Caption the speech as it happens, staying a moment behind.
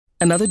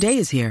Another day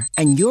is here,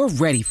 and you're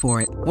ready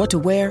for it. What to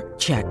wear?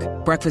 Check.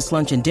 Breakfast,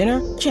 lunch, and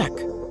dinner? Check.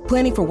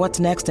 Planning for what's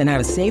next and how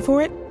to save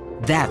for it?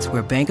 That's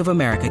where Bank of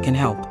America can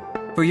help.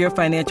 For your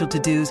financial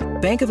to-dos,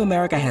 Bank of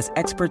America has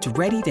experts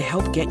ready to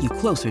help get you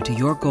closer to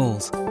your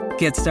goals.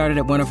 Get started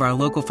at one of our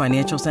local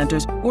financial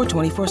centers or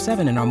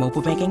 24/7 in our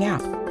mobile banking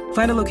app.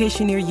 Find a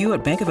location near you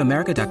at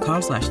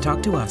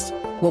bankofamerica.com/talktous.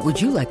 What would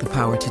you like the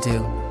power to do?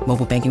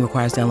 Mobile banking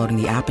requires downloading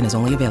the app and is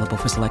only available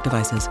for select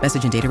devices.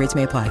 Message and data rates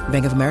may apply.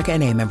 Bank of America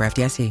N.A., member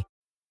FDIC.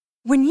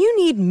 When you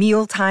need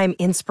mealtime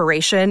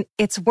inspiration,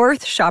 it's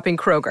worth shopping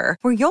Kroger,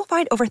 where you'll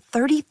find over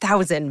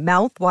 30,000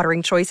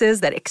 mouth-watering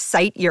choices that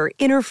excite your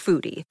inner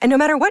foodie. And no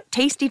matter what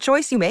tasty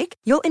choice you make,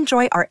 you'll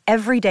enjoy our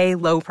everyday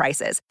low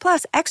prices,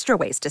 plus extra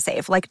ways to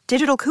save, like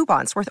digital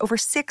coupons worth over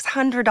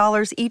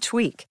 $600 each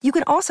week. You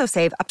can also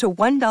save up to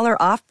 $1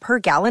 off per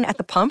gallon at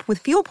the pump with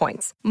fuel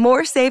points.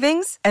 More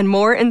savings and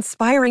more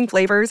inspiring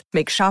flavors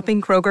make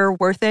shopping Kroger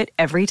worth it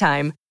every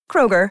time.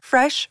 Kroger,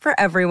 fresh for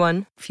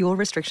everyone. Fuel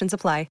restrictions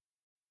apply.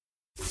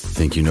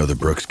 Think you know the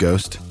Brooks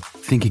Ghost?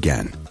 Think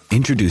again.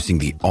 Introducing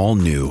the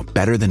all-new,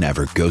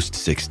 better-than-ever Ghost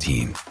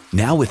 16.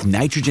 Now with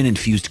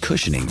nitrogen-infused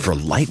cushioning for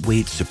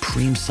lightweight,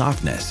 supreme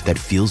softness that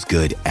feels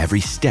good every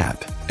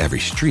step, every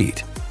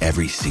street,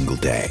 every single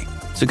day.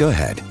 So go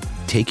ahead,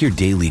 take your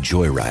daily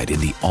joyride in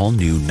the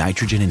all-new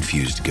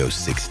nitrogen-infused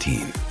Ghost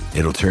 16.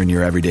 It'll turn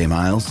your everyday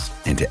miles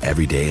into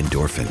everyday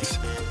endorphins.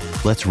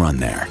 Let's run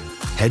there.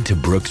 Head to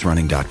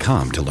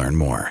brooksrunning.com to learn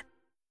more.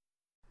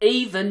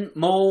 Even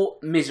more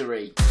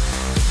misery.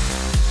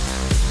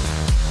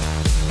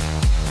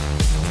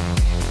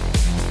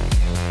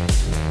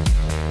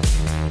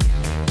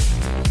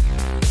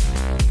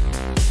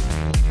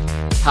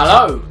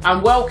 Hello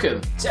and welcome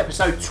to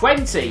episode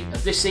 20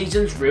 of this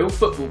season's Real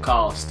Football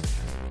Cast.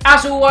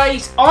 As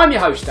always, I'm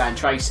your host Dan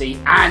Tracy,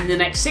 and in the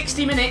next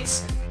 60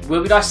 minutes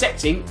we'll be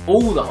dissecting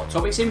all the hot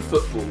topics in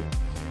football.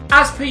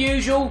 As per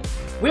usual,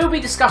 we'll be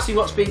discussing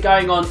what's been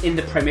going on in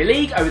the Premier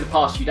League over the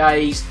past few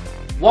days,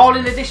 while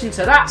in addition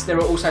to that there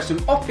are also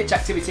some off-pitch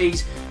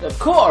activities that have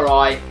caught our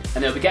eye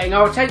and they'll be getting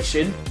our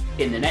attention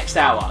in the next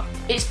hour.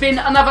 It's been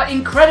another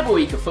incredible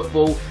week of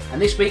football,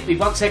 and this week we've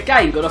once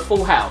again got a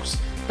full house.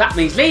 That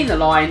means leading the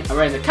line and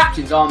wearing the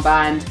captain's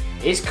armband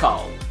is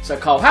Carl. So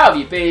Carl, how have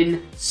you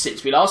been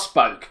since we last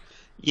spoke?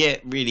 Yeah,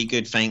 really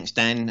good, thanks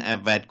Dan.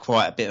 I've had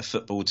quite a bit of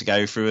football to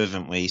go through,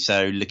 haven't we?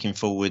 So looking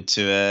forward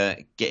to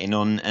getting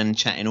on and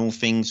chatting all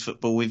things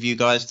football with you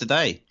guys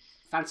today.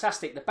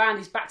 Fantastic. The band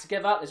is back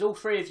together. There's all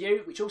three of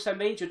you, which also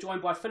means you're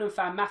joined by Fulham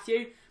fan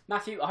Matthew.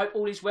 Matthew, I hope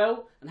all is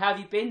well. And how have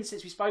you been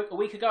since we spoke a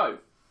week ago?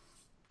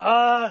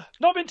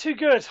 Not been too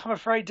good, I'm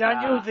afraid,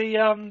 Daniel.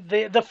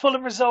 The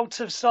Fulham results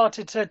have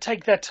started to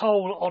take their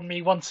toll on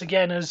me once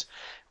again as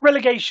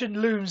relegation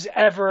looms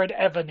ever and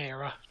ever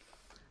nearer.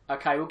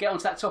 Okay, we'll get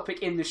onto that topic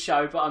in the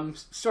show, but I'm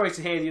sorry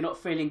to hear that you're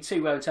not feeling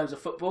too well in terms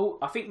of football.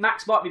 I think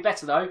Max might be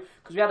better though,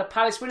 because we had a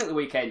Palace win at the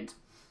weekend.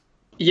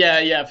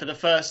 Yeah, for the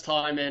first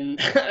time in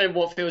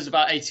what feels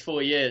about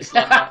 84 years,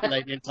 like that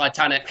lady in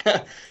Titanic.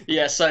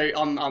 Yeah, so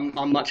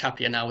I'm much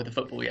happier now with the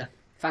football, yeah.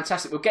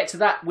 Fantastic. We'll get to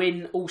that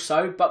win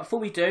also, but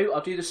before we do,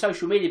 I'll do the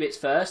social media bits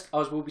first,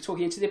 as we'll be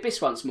talking into the abyss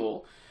once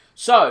more.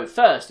 So,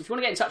 first, if you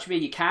want to get in touch with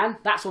me, you can.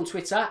 That's on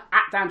Twitter,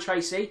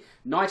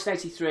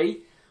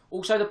 @DanTracy1983.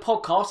 Also, the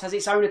podcast has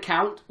its own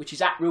account, which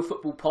is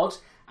 @RealFootballPod.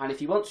 And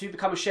if you want to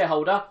become a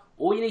shareholder,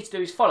 all you need to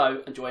do is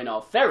follow and join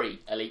our very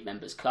elite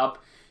members club.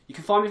 You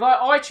can find me via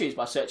iTunes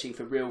by searching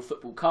for Real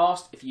Football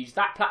Cast. If you use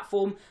that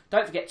platform,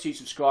 don't forget to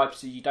subscribe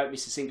so you don't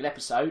miss a single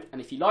episode. And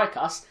if you like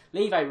us,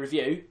 leave a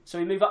review so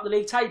we move up the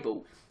league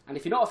table. And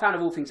if you're not a fan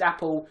of all things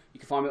Apple, you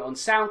can find me on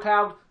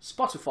SoundCloud,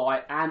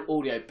 Spotify and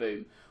Audio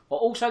Boom. Or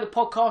also the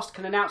podcast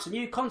can announce a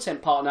new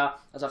content partner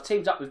as I've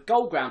teamed up with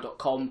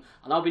goldground.com,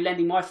 and I'll be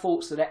lending my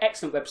thoughts to their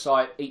excellent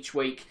website each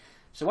week.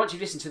 So once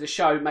you've listened to the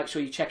show, make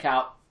sure you check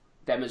out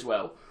them as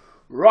well.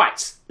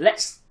 Right,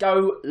 let's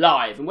go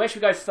live. And where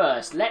should we go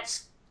first?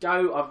 Let's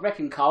go, I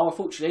reckon, Carl,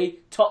 unfortunately,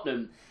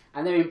 Tottenham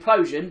and their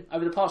implosion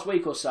over the past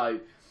week or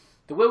so.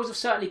 The wheels have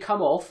certainly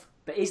come off,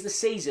 but is the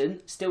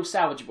season still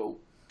salvageable?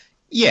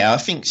 Yeah, I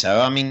think so.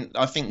 I mean,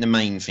 I think the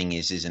main thing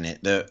is, isn't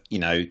it, that, you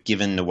know,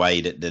 given the way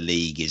that the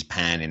league is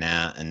panning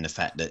out and the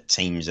fact that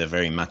teams are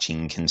very much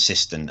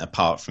inconsistent,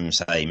 apart from,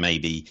 say,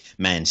 maybe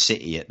Man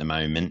City at the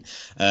moment,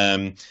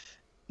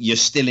 you're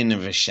still in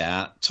a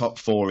shout. Top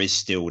four is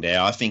still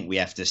there. I think we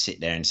have to sit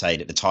there and say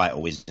that the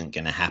title isn't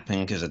going to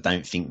happen, because I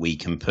don't think we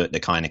can put the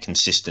kind of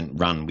consistent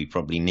run we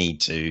probably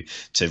need to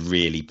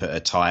really put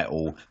a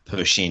title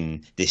push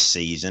in this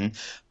season.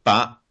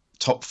 But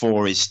top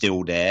four is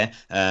still there,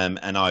 and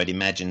I would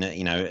imagine that,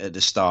 you know, at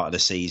the start of the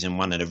season,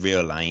 one of the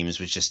real aims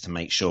was just to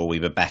make sure we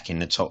were back in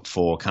the top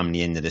four come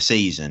the end of the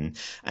season.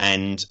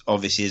 And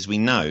obviously, as we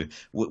know,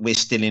 we're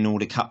still in all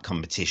the cup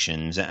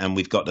competitions, and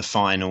we've got the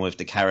final of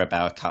the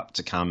Carabao Cup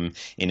to come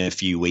in a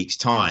few weeks'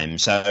 time.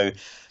 So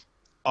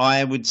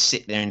I would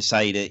sit there and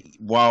say that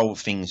while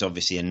things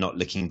obviously are not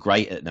looking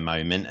great at the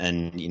moment,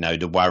 and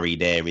the worry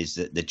there is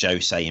that the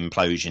Jose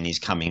implosion is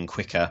coming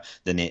quicker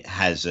than it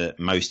has at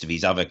most of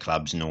his other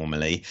clubs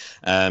normally.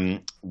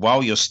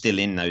 While you're still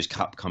in those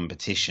cup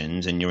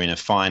competitions and you're in a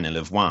final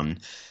of one,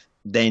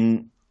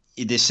 then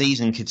the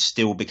season could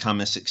still become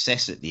a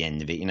success at the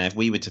end of it. If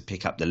we were to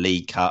pick up the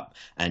League Cup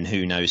and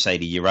who knows, say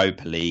the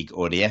Europa League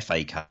or the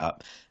FA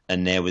Cup,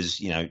 and there was,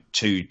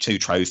 two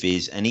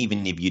trophies, and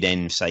even if you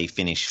then say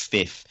finish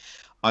fifth,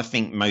 I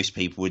think most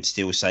people would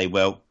still say,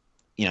 well,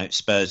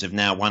 Spurs have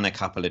now won a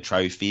couple of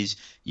trophies.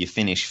 You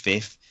finish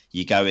fifth,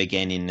 you go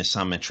again in the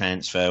summer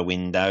transfer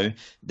window,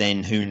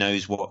 then who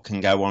knows what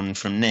can go on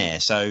from there.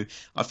 So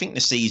I think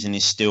the season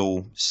is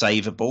still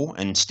savable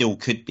and still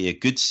could be a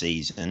good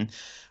season.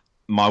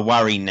 My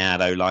worry now,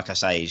 though, like I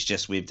say, is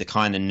just with the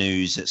kind of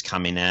news that's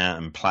coming out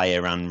and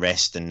player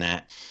unrest and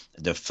that,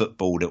 the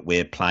football that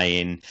we're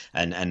playing,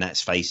 and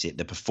let's face it,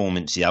 the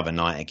performance the other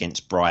night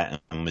against Brighton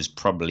was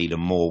probably the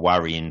more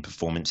worrying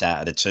performance out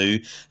of the two,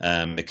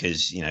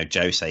 because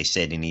Jose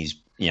said in his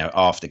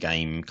after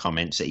game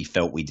comments that he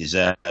felt we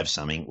deserved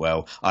something.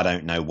 Well, I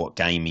don't know what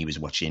game he was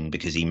watching,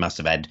 because he must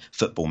have had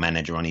Football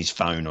Manager on his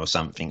phone or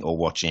something, or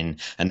watching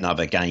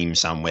another game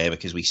somewhere,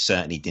 because we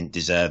certainly didn't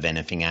deserve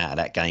anything out of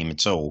that game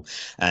at all.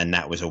 And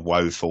that was a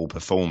woeful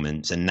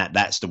performance. And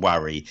that's the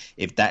worry.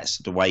 If that's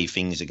the way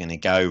things are going to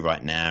go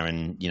right now,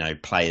 and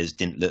players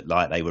didn't look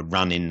like they were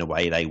running the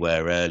way they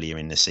were earlier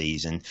in the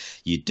season,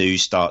 you do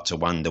start to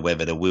wonder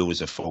whether the wheels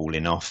are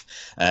falling off,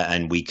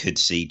 and we could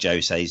see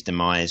Jose's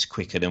demise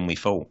quicker than we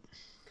thought.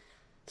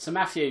 So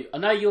Matthew, I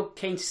know you're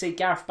keen to see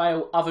Gareth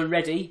Bale oven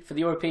ready for the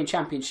European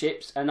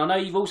Championships, and I know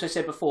you've also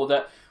said before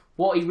that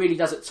what he really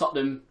does at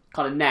Tottenham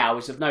kind of now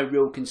is of no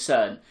real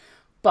concern.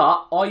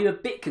 But are you a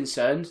bit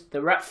concerned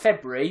that we're at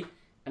February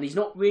and he's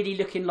not really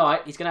looking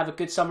like he's going to have a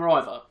good summer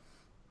either?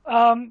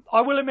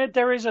 I will admit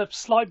there is a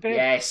slight bit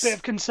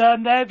of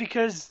concern there,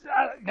 because,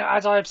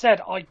 as I have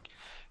said, I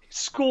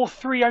score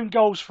 3 own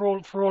goals for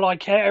all I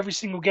care every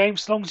single game,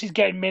 so long as he's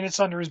getting minutes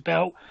under his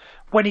belt.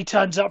 When he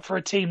turns up for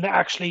a team that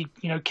actually,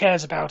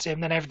 cares about him,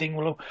 then everything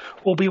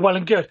will be well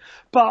and good.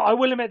 But I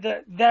will admit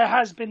that there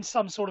has been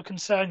some sort of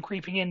concern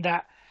creeping in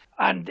that,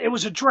 and it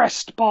was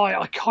addressed by,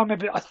 I can't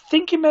remember, I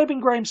think it may have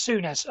been Graham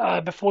Souness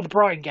before the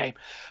Brighton game.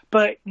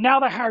 But now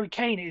that Harry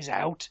Kane is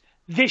out,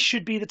 this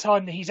should be the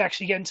time that he's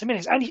actually getting some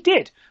minutes. And he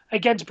did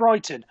against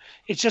Brighton.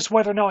 It's just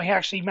whether or not he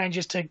actually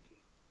manages to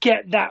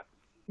get that,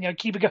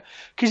 keep it going.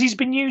 Because he's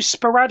been used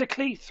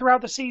sporadically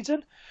throughout the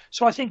season.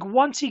 So I think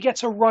once he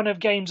gets a run of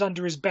games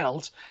under his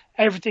belt,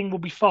 everything will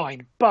be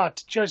fine.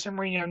 But Jose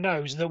Mourinho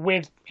knows that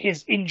with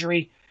his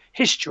injury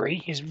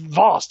history, his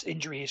vast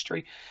injury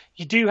history,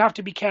 you do have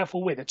to be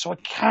careful with it. So I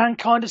can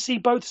kind of see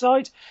both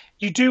sides.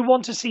 You do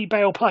want to see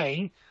Bale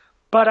playing,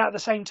 but at the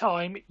same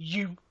time,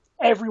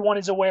 everyone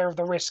is aware of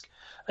the risk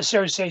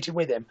associated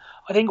with him.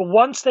 I think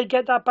once they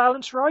get that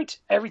balance right,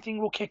 everything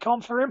will kick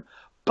on for him,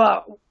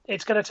 but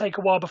it's going to take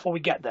a while before we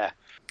get there.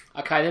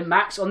 Okay then,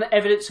 Max, on the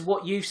evidence of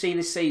what you've seen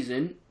this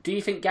season, do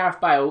you think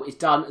Gareth Bale is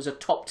done as a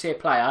top-tier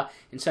player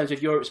in terms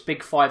of Europe's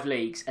big 5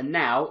 leagues? And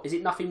now, is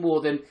it nothing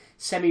more than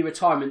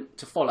semi-retirement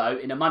to follow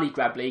in a money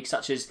grab league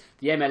such as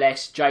the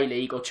MLS,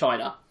 J-League or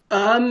China?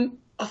 I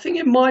think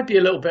it might be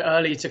a little bit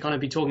early to kind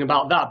of be talking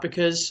about that,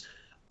 because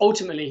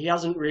ultimately he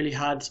hasn't really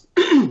had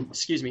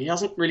he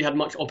hasn't really had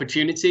much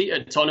opportunity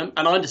at Tottenham.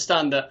 And I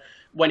understand that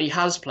when he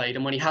has played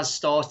and when he has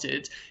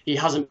started, he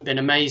hasn't been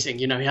amazing.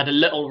 He had a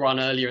little run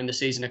earlier in the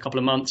season, a couple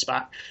of months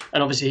back.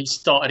 And obviously he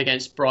started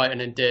against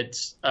Brighton and did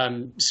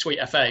sweet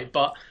FA.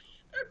 But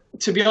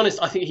to be honest,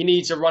 I think he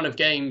needs a run of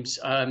games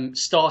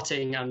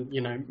starting and,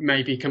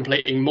 maybe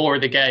completing more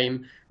of the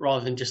game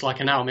rather than just like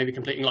an hour, maybe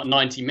completing like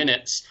 90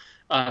 minutes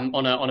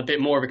on a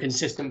bit more of a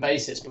consistent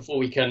basis before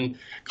we can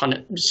kind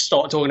of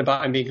start talking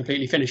about him being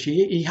completely finished.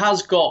 He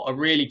has got a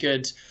really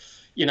good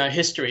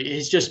history.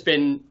 He's just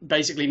been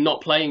basically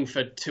not playing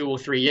for 2 or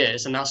 3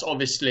 years, and that's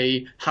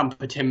obviously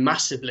hampered him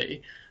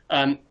massively.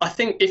 I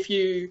think if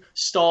you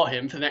start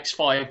him for the next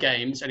 5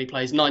 games and he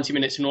plays 90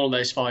 minutes in all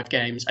those 5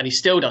 games and he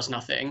still does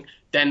nothing,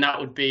 then that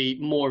would be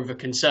more of a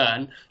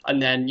concern. And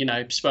then,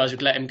 Spurs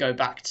would let him go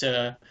back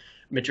to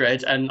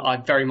Madrid. And I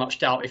very much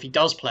doubt if he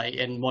does play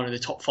in one of the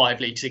top 5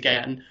 leagues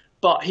again.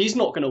 But he's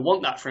not going to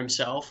want that for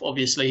himself.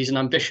 Obviously, he's an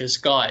ambitious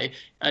guy.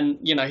 And,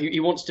 he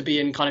wants to be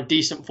in kind of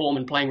decent form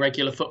and playing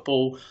regular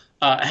football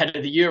ahead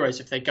of the Euros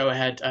if they go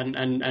ahead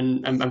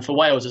and for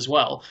Wales as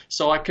well.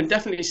 So I can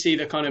definitely see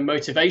the kind of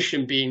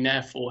motivation being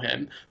there for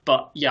him.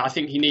 But, yeah, I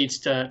think he needs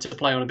to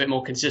play on a bit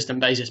more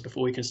consistent basis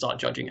before we can start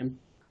judging him.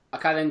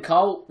 Okay then,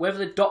 Cole, whether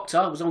the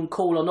doctor was on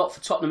call or not for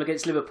Tottenham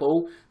against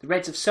Liverpool, the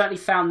Reds have certainly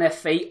found their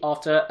feet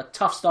after a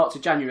tough start to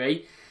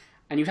January.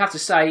 And you'd have to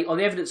say, on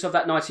the evidence of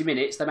that 90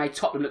 minutes, they made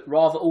Tottenham look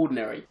rather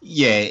ordinary.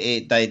 Yeah,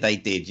 they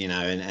did,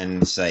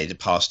 and say the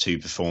past 2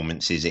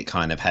 performances, it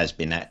kind of has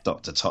been that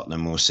Dr.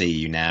 Tottenham will see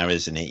you now,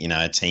 isn't it?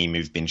 A team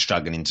who've been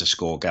struggling to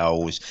score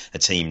goals, a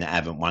team that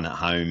haven't won at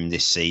home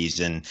this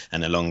season,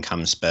 and along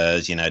comes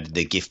Spurs,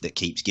 the gift that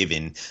keeps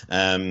giving.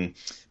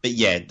 But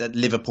yeah,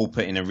 Liverpool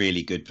put in a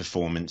really good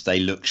performance.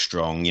 They look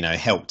strong,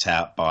 helped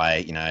out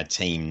by, a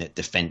team that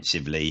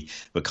defensively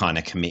were kind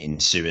of committing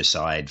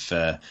suicide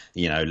for,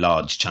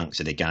 large chunks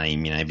of the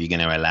game. If you're going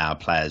to allow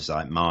players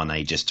like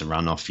Mane just to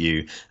run off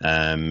you,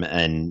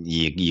 and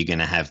you're going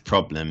to have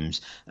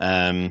problems.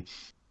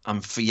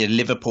 For your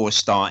Liverpool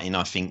starting,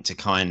 I think, to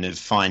kind of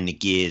find the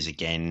gears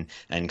again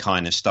and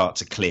kind of start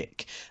to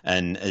click.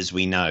 And as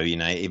we know,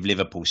 if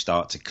Liverpool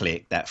start to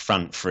click, that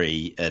front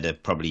three are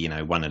probably,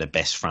 one of the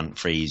best front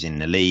threes in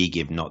the league,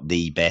 if not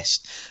the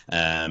best.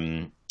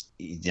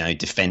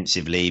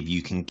 Defensively, if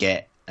you can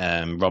get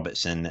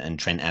Robertson and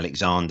Trent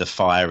Alexander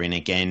firing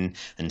again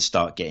and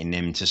start getting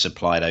them to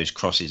supply those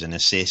crosses and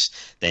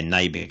assists, then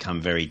they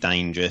become very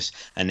dangerous,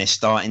 and they're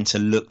starting to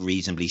look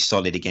reasonably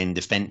solid again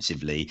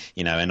defensively,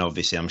 and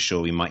obviously I'm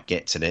sure we might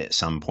get to that at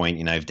some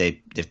point. If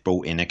they've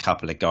brought in a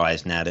couple of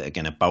guys now that are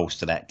going to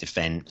bolster that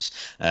defence,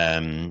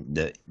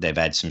 that they've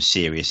had some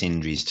serious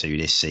injuries to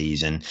this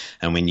season,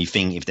 and when you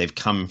think if they've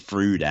come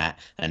through that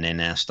and they're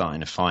now starting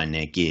to find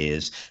their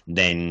gears,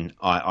 then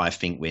I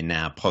think we're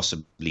now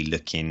possibly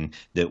looking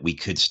that we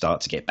could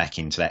start to get back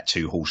into that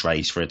two-horse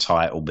race for a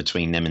title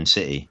between them and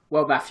City.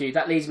 Well, Matthew,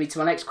 that leads me to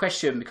my next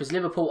question, because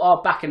Liverpool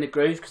are back in the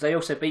groove because they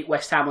also beat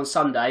West Ham on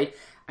Sunday,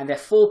 and they're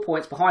 4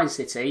 points behind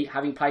City,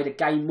 having played a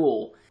game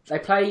more. They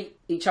play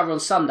each other on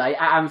Sunday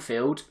at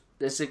Anfield.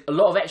 There's a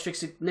lot of extra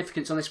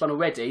significance on this one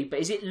already, but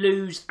is it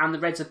lose and the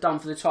Reds are done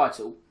for the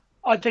title?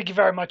 I think it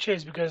very much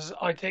is, because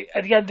I think,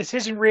 again, this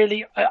isn't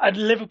really a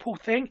Liverpool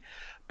thing,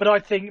 but I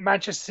think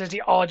Manchester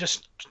City are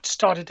just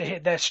started to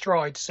hit their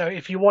stride. So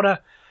if you want to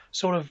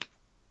sort of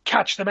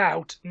catch them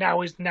out,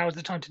 now is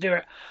the time to do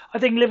it. I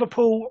think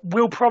Liverpool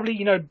will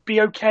probably,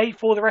 be okay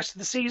for the rest of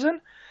the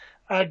season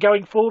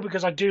going forward,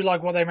 because I do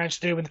like what they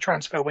managed to do in the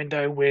transfer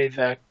window with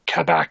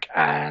Kabak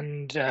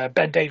and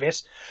Ben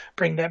Davies.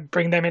 Bring them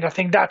in. I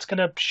think that's going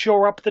to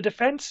shore up the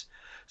defence.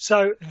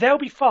 So they'll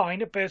be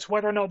fine, but it's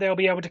whether or not they'll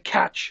be able to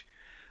catch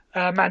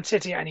Man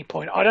City at any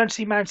point. I don't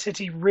see Man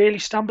City really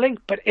stumbling,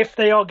 but if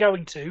they are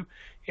going to,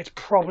 it's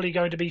probably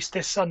going to be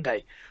this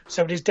Sunday.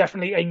 So it is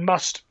definitely a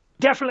must.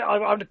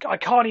 Definitely, I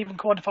can't even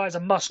quantify as a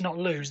must not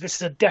lose. This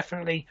is a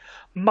definitely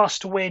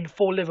must win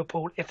for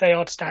Liverpool if they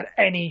are to stand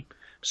any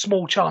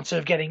small chance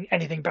of getting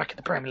anything back in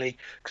the Premier League.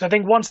 Because I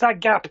think once that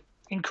gap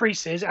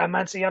increases and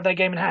Man City have their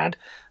game in hand,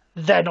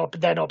 they're not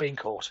being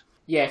caught.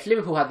 Yeah, if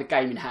Liverpool had the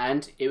game in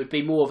hand, it would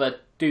be more of a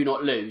do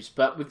not lose.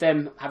 But with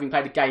them having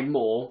played a game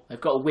more, they've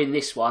got to win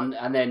this one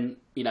and then,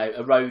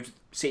 erode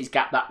City's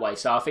gap that way.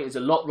 So I think there's a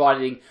lot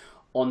riding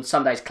on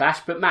Sunday's clash.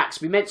 But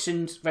Max, we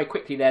mentioned very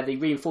quickly there the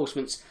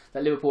reinforcements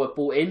that Liverpool have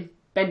brought in.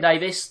 Ben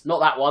Davies,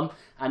 not that one,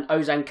 and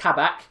Ozan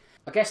Kabak.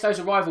 I guess those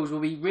arrivals will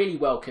be really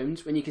welcomed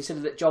when you consider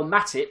that Joel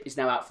Matip is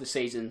now out for the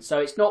season. So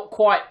it's not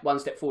quite one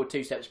step forward,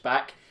 two steps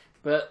back,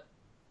 but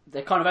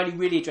they're kind of only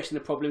really addressing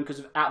the problem because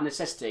of out of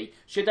necessity.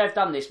 Should they have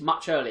done this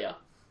much earlier?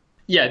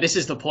 Yeah, this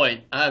is the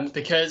point.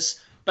 Because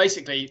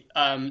basically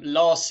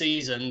last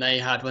season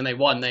when they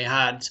won, they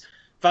had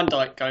Van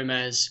Dijk,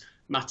 Gomez,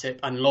 Matip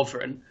and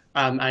Lovren.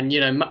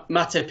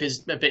 Matip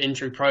is a bit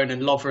injury prone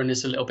and Lovren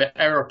is a little bit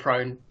error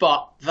prone,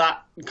 but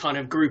that kind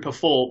of group of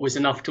four was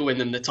enough to win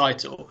them the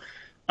title.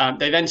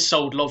 They then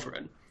sold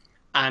Lovren,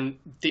 and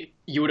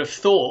you would have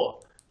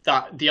thought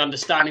that the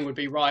understanding would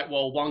be, right,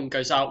 well, one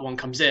goes out, one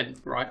comes in,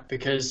 right?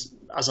 Because,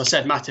 as I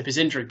said, Matip is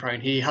injury prone.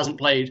 He hasn't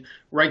played,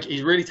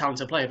 he's a really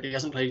talented player, but he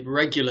hasn't played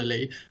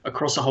regularly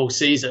across a whole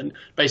season,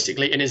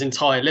 basically in his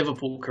entire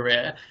Liverpool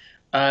career.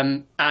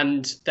 And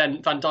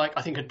then Van Dijk,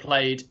 I think, had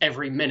played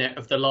every minute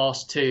of the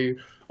last two,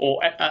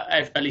 or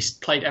at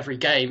least played every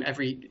game,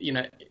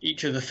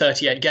 each of the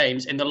 38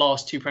 games in the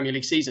last two Premier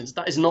League seasons.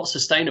 That is not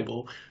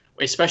sustainable,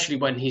 especially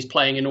when he's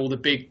playing in all the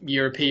big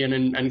European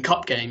and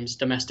cup games,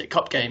 domestic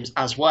cup games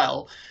as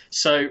well.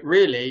 So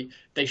really,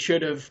 they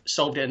should have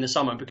solved it in the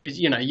summer, because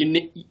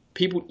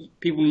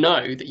people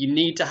know that you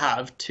need to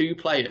have two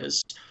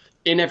players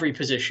in every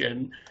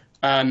position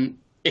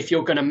if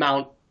you're going to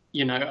mount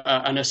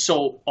an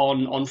assault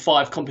on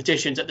five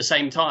competitions at the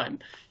same time.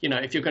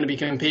 If you're going to be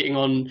competing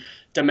on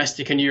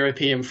domestic and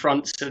European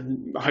fronts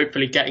and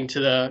hopefully getting to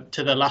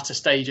the latter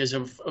stages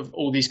of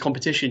all these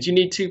competitions, you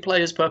need two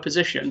players per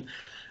position.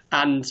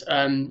 And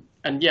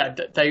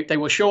they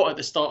were short at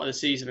the start of the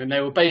season, and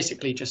they were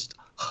basically just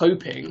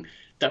hoping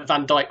that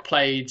Van Dijk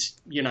played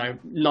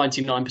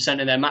 99%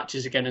 of their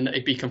matches again and that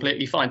it'd be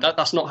completely fine.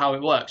 That's not how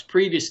it works.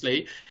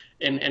 Previously,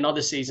 in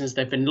other seasons,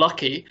 they've been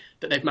lucky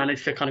that they've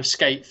managed to kind of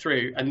skate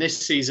through. And this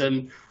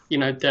season,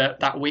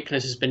 that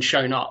weakness has been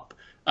shown up.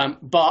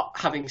 But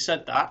having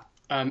said that,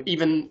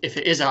 even if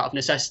it is out of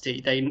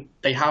necessity,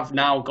 they have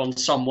now gone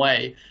some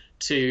way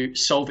to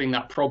solving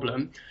that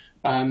problem.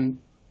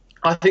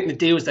 I think the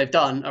deals they've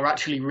done are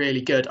actually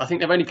really good. I think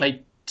they've only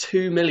paid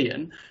 $2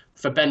 million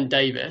for Ben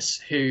Davies,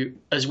 who,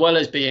 as well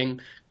as being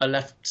a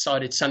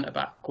left-sided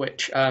centre-back,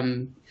 which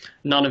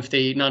none of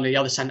the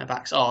other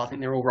centre-backs are, I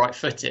think they're all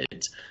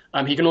right-footed,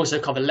 he can also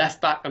cover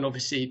left-back, and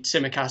obviously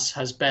Tsimikas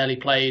has barely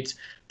played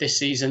this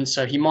season,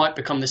 so he might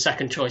become the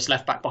second-choice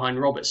left-back behind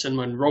Robertson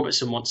when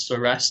Robertson wants to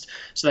rest.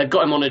 So they've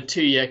got him on a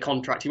 2-year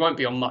contract. He won't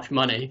be on much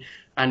money,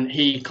 and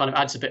he kind of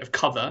adds a bit of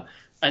cover.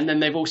 And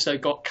then they've also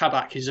got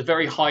Kabak, who's a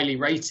very highly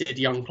rated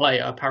young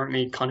player,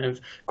 apparently kind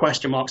of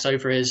question marks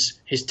over his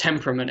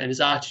temperament and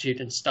his attitude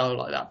and style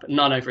like that, but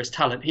none over his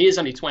talent. He is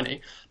only 20,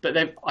 but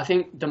I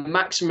think the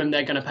maximum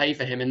they're going to pay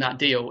for him in that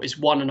deal is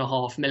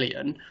 $1.5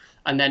 million.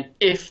 And then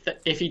if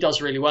he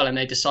does really well and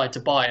they decide to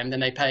buy him, then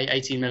they pay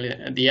 $18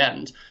 million at the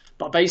end.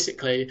 But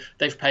basically,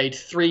 they've paid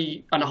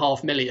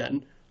 $3.5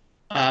 million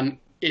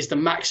is the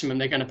maximum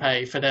they're going to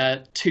pay for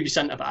their 2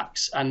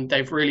 centre-backs. And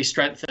they've really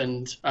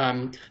strengthened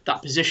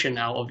that position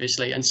now,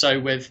 obviously. And so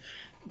with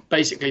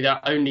basically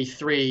their only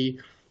 3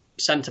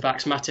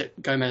 centre-backs, Matip,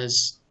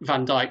 Gomez,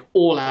 Van Dijk,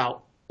 all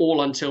out,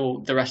 all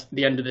until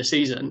the end of the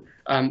season,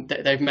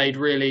 they've made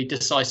really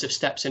decisive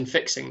steps in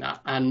fixing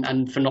that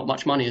and for not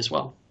much money as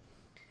well.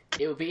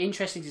 It would be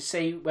interesting to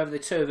see whether the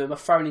 2 of them are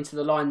thrown into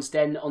the Lions'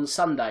 den on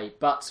Sunday,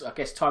 but I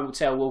guess time will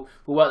tell. We'll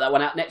work that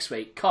one out next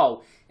week.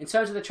 Carl, in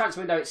terms of the transfer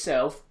window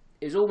itself,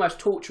 it was almost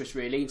torturous,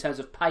 really, in terms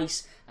of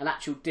pace and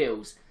actual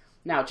deals.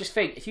 Now, just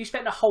think, if you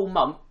spent a whole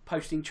month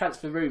posting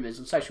transfer rumours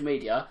on social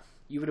media,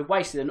 you would have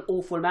wasted an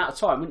awful amount of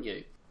time, wouldn't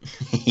you?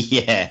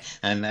 Yeah,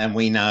 and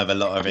we know of a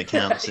lot of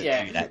accounts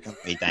that do that, don't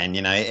we, Dan?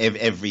 You know,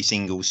 every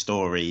single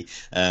story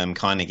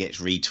kind of gets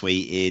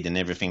retweeted and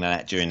everything like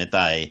that during the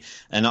day.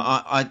 And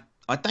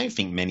I don't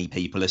think many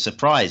people are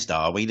surprised,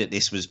 are we, that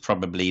this was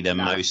probably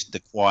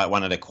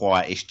one of the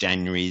quietest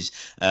Januaries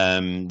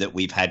that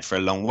we've had for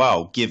a long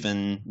while,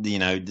 given the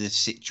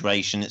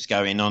situation that's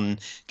going on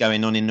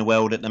in the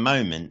world at the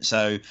moment.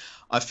 So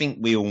I think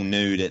we all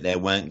knew that there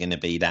weren't going to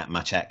be that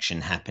much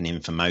action happening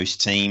for most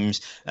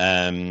teams.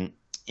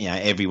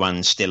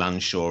 Everyone's still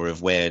unsure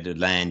of where the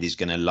land is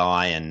going to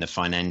lie and the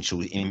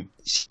financial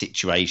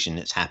situation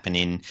that's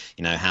happening,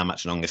 how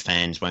much longer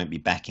fans won't be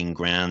back in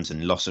grounds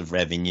and loss of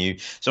revenue.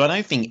 So I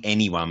don't think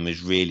anyone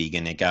was really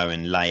going to go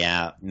and lay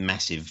out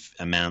massive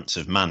amounts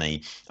of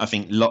money. I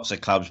think lots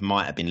of clubs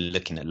might have been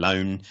looking at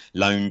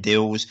loan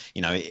deals.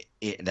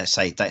 Let's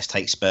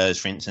take Spurs,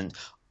 for instance.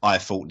 I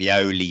thought the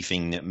only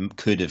thing that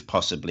could have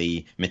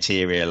possibly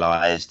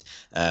materialised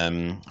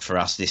for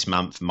us this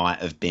month might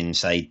have been,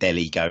 say,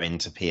 Dele going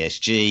to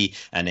PSG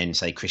and then,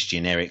 say,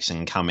 Christian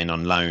Eriksen coming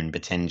on loan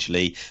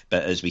potentially.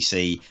 But as we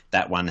see,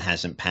 that one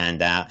hasn't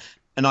panned out.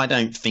 And I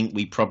don't think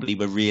we probably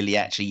were really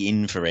actually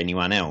in for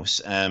anyone else.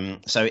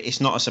 So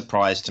it's not a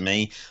surprise to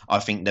me. I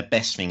think the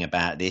best thing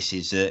about this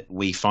is that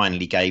we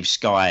finally gave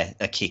Sky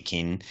a kick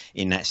in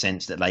that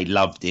sense that they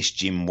love this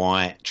Jim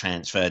White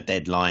transfer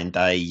deadline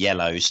day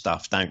yellow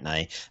stuff, don't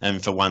they?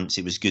 And for once,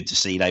 it was good to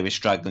see they were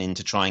struggling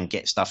to try and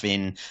get stuff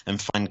in and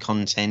find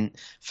content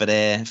for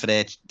their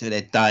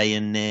day,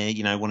 and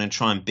want to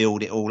try and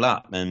build it all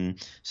up.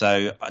 And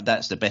so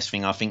that's the best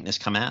thing I think that's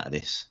come out of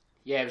this.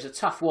 Yeah, it was a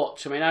tough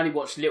watch. I mean, I only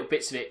watched little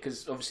bits of it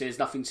because obviously there's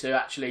nothing to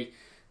actually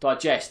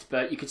digest.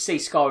 But you could see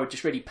Sky were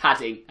just really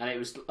padding, and it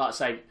was, like I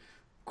say,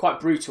 quite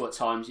brutal at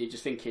times. You're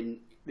just thinking,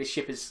 this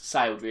ship has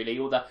sailed, really.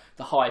 All the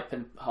hype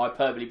and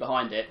hyperbole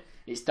behind it,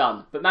 it's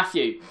done. But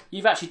Matthew,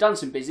 you've actually done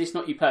some business,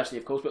 not you personally,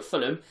 of course, but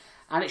Fulham,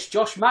 and it's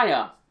Josh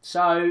Mayer.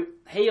 So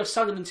he of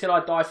Sunderland Till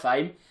I Die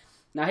fame.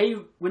 Now, he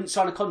wouldn't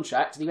sign a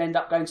contract, and he ended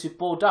up going to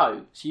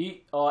Bordeaux. So you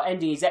are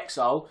ending his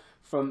exile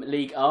from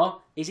Ligue 1.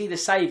 Is he the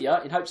saviour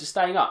in hopes of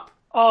staying up?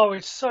 Oh,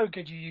 it's so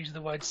good you use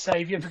the word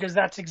saviour, because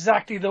that's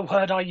exactly the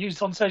word I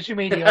used on social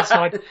media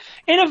side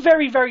in a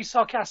very, very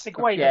sarcastic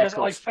way, because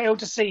I failed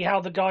to see how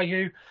the guy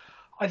who,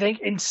 I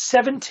think in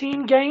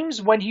 17 games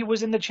when he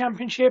was in the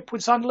Championship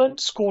with Sunderland,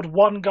 scored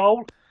 1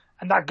 goal,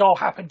 and that goal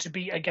happened to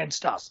be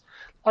against us.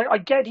 I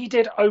get he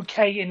did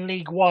okay in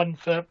League One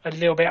for a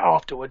little bit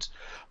afterwards,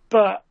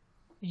 but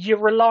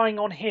you're relying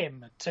on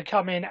him to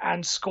come in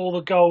and score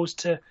the goals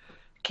to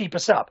keep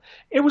us up.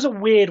 It was a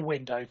weird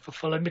window for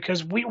Fulham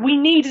because we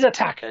needed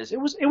attackers.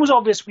 It was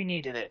obvious we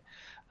needed it.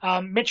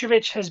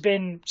 Mitrovic has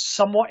been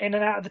somewhat in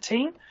and out of the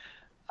team.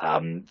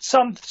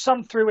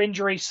 Some through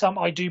injury, some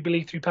I do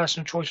believe through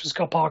personal choice for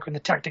Scott Parker and the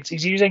tactics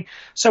he's using.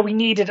 So we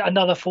needed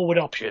another forward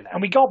option,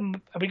 and we got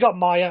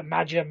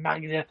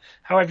Magia,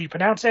 however you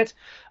pronounce it.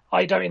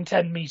 I don't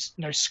intend me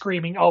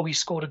screaming, "Oh, he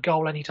scored a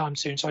goal" anytime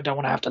soon, so I don't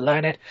want to have to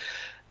learn it.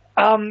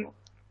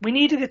 We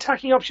needed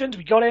attacking options.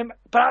 We got him.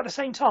 But at the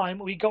same time,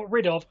 we got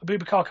rid of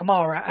Abubakar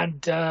Kamara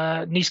and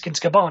Neeskens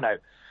Kabano.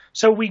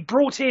 So we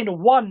brought in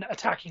 1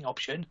 attacking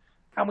option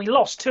and we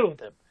lost 2 of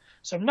them.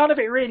 So none of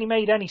it really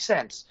made any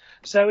sense.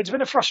 So it's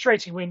been a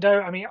frustrating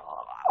window. I mean,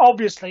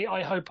 obviously,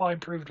 I hope I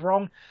proved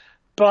wrong.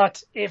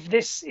 But if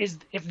this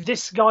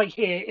guy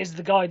here is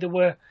the guy that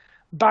we're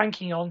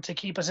banking on to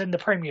keep us in the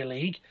Premier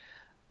League,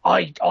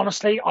 I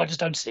just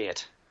don't see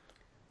it.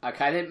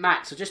 Okay, then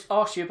Max, I'll just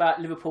ask you about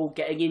Liverpool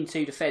getting in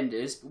 2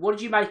 defenders. What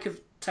did you make of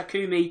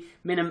Takumi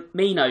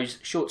Minamino's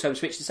short-term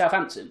switch to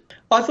Southampton?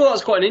 I thought that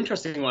was quite an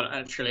interesting one,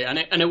 actually, and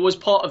it was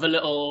part of a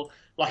little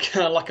like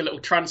a little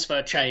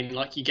transfer chain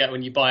like you get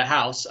when you buy a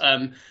house,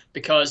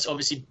 because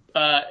obviously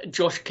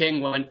Josh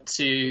King went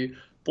to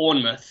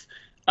Bournemouth.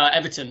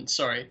 Everton,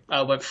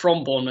 went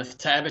from Bournemouth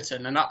to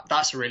Everton, and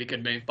that's a really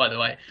good move, by the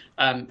way,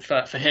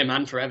 for him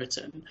and for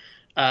Everton,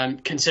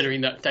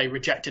 considering that they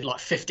rejected like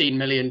 15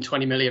 million,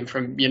 20 million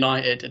from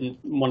United in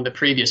one of the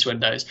previous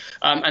windows.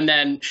 And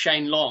then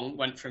Shane Long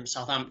went from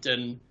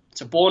Southampton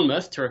to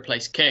Bournemouth to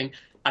replace King,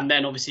 and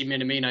then obviously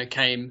Minamino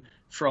came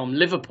from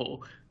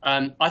Liverpool.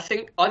 I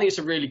think it's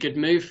a really good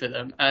move for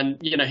them,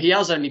 and he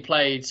has only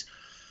played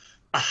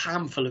a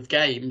handful of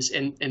games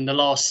in the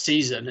last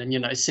season,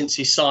 and since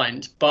he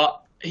signed, but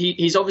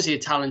he's obviously a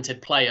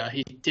talented player.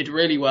 He did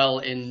really well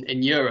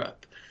in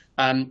Europe,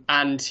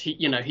 and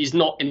he's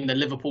not in the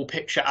Liverpool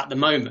picture at the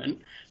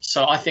moment.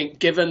 So I think,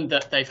 given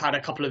that they've had a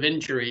couple of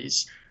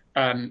injuries,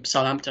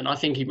 Southampton, I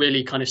think he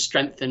really kind of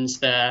strengthens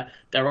their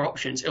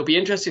options. It'll be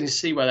interesting to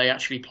see where they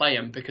actually play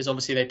him, because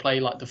obviously they play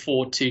like the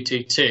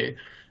 4-2-2-2.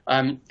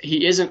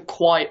 He isn't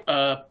quite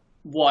a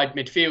wide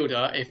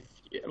midfielder, if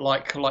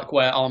like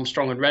where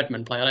Armstrong and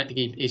Redmond play. I don't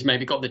think he's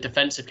maybe got the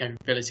defensive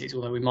capabilities,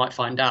 although we might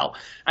find out.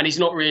 And he's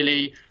not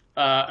really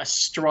a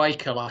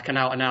striker, like an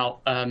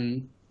out-and-out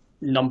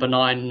number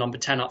 9, number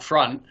 10 up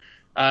front,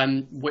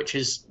 which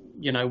is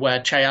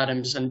where Che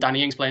Adams and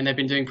Danny Ings play, and they've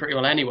been doing pretty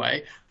well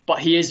anyway. But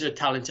he is a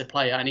talented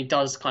player, and he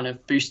does kind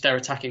of boost their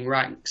attacking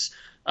ranks.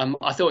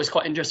 I thought it was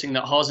quite interesting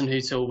that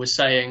Hasenhüttl was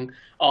saying,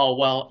 oh,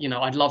 well,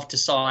 I'd love to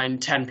sign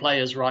 10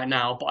 players right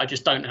now, but I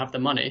just don't have the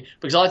money,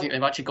 because I think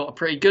they've actually got a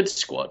pretty good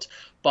squad.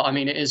 But, I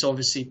mean, it is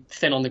obviously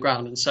thin on the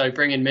ground. And so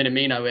bringing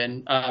Minamino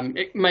in,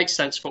 it makes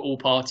sense for all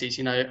parties.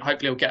 Hopefully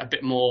he'll get a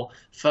bit more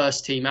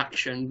first-team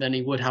action than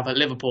he would have at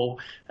Liverpool,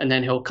 and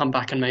then he'll come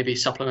back and maybe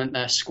supplement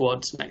their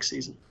squads next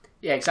season.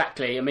 Yeah,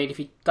 exactly. I mean, if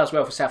he does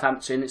well for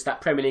Southampton, it's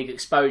that Premier League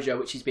exposure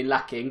which he's been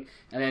lacking,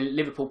 and then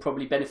Liverpool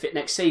probably benefit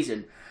next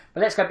season.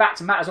 But let's go back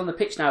to matters on the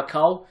pitch now,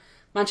 Cole.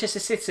 Manchester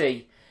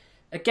City,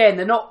 again,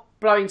 they're not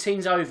blowing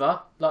teams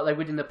over like they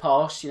would in the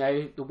past,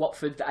 the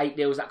Watford, the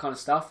 8-0s, that kind of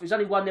stuff. It was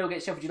only 1-0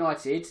 against Sheffield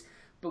United,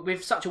 but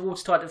with such a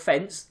watertight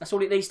defence, that's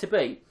all it needs to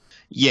be.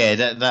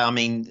 Yeah, I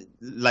mean,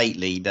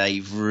 lately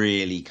they've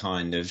really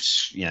kind of,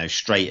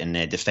 straightened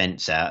their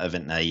defence out,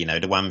 haven't they?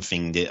 The one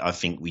thing that I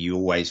think we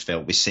always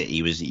felt with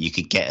City was that you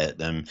could get at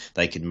them.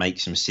 They could make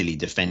some silly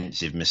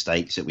defensive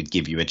mistakes that would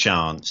give you a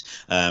chance.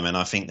 And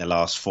I think the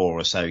last 4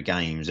 or so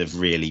games have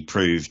really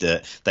proved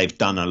that they've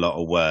done a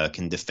lot of work,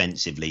 and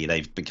defensively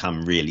they've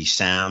become really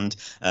sound.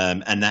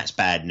 And that's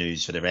bad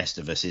news for the rest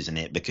of us, isn't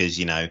it? Because,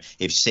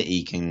 if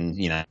City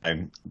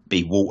can,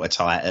 be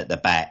watertight at the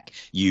back,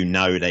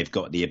 they've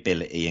got the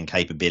ability and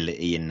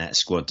capability in that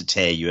squad to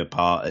tear you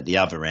apart at the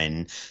other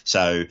end.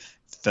 So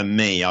for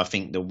me, I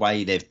think the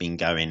way they've been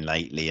going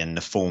lately and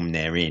the form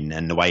they're in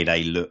and the way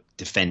they look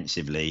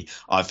defensively,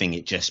 I think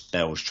it just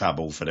spells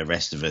trouble for the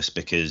rest of us,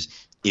 because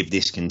if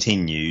this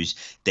continues,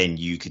 then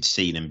you could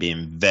see them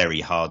being very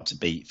hard to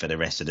beat for the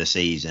rest of the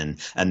season.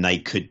 And they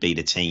could be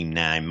the team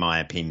now, in my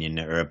opinion,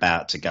 that are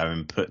about to go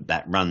and put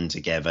that run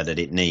together that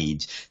it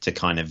needs to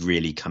kind of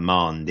really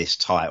command this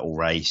title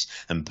race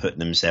and put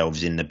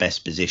themselves in the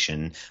best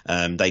position.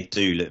 They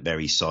do look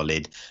very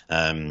solid.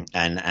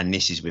 And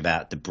this is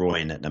without De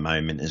Bruyne at the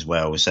moment as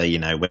well. So,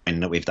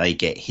 if they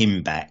get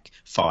him back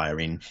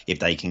firing, if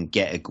they can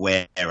get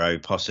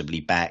Aguero possibly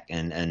back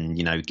and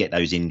get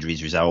those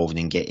injuries resolved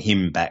and get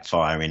him back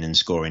firing and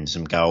scoring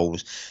some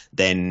goals,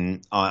 then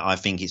I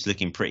think it's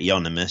looking pretty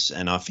ominous.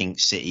 And I think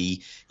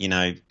City,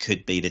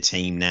 could be the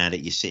team now that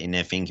you're sitting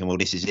there thinking, well,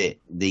 this is it.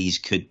 These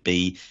could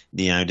be,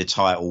 the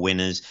title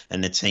winners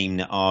and the team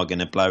that are going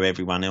to blow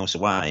everyone else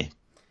away.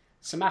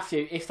 So,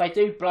 Matthew, if they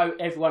do blow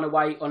everyone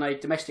away on a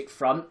domestic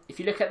front, if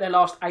you look at their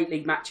last 8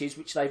 league matches,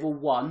 which they've all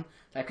won,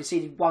 they've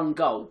conceded 1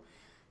 goal.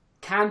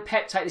 Can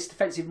Pep take this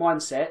defensive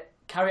mindset,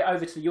 carry it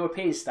over to the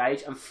European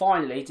stage, and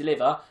finally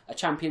deliver a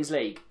Champions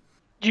League?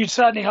 You'd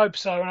certainly hope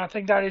so, and I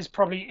think that is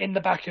probably in the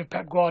back of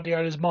Pep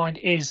Guardiola's mind,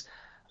 is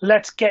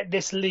let's get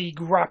this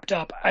league wrapped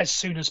up as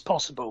soon as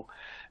possible.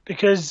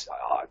 Because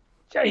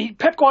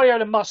Pep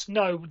Guardiola must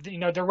know,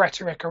 the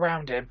rhetoric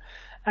around him.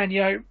 And,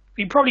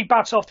 he probably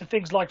bats off to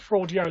things like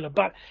fraudiola,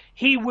 but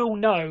he will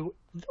know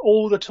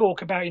all the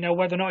talk about,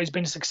 whether or not he's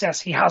been a success.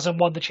 He hasn't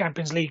won the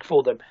Champions League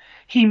for them.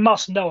 He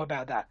must know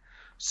about that.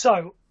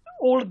 So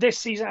all of this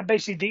season, and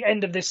basically the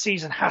end of this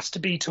season, has to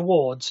be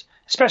towards,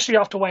 especially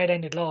after the way it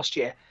ended last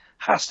year,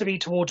 has to be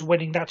towards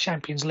winning that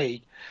Champions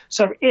League.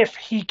 So if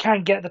he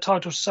can get the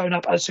title sewn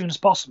up as soon as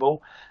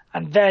possible,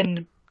 and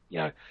then,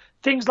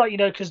 things like,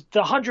 because the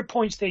 100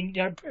 points thing,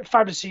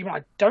 fabulous achievement,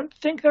 I don't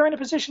think they're in a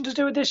position to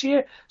do it this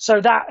year.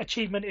 So that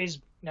achievement is,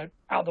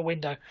 out the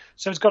window.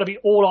 So it's got to be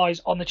all eyes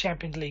on the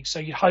Champions League. So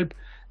you hope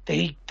that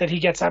he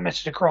gets that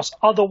message across.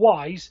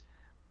 Otherwise,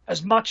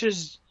 as much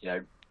as,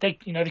 they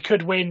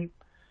could win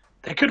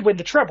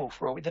the treble,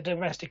 the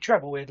domestic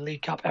treble with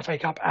League Cup, FA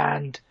Cup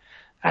and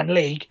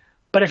League.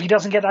 But if he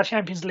doesn't get that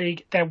Champions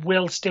League, there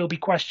will still be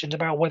questions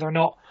about whether or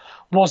not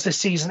was this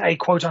season a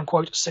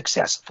quote-unquote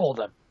success for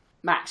them.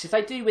 Max, if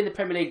they do win the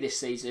Premier League this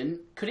season,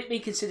 could it be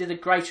considered a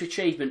greater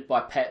achievement by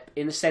Pep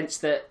in the sense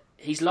that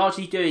he's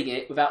largely doing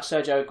it without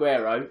Sergio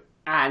Aguero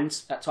and,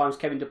 at times,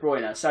 Kevin De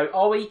Bruyne? So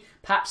are we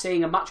perhaps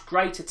seeing a much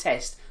greater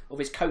test of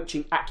his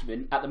coaching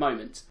acumen at the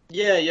moment?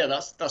 Yeah,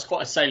 that's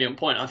quite a salient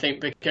point, I think,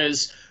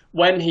 because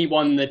when he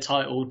won the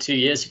title 2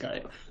 years ago,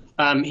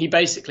 he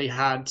basically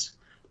had...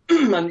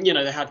 and,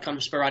 they had kind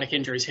of sporadic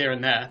injuries here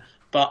and there,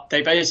 but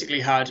they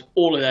basically had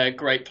all of their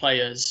great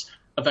players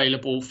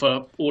available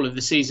for all of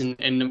the season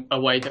in a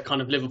way that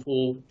kind of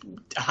Liverpool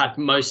had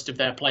most of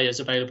their players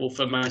available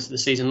for most of the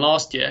season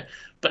last year.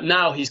 But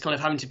now he's kind of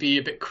having to be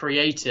a bit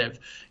creative.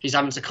 He's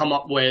having to come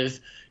up with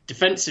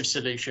defensive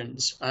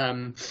solutions,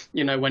 when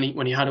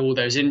he had all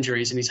those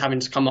injuries, and he's having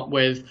to come up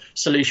with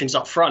solutions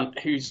up front.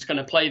 Who's going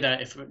to play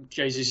there if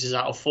Jesus is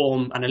out of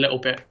form and a little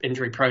bit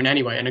injury prone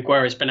anyway? And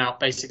Aguero's been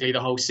out basically the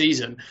whole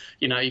season.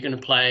 You're going to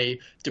play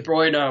De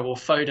Bruyne or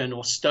Foden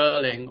or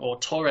Sterling or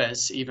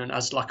Torres even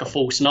as like a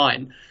false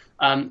nine.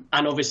 And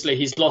obviously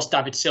he's lost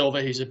David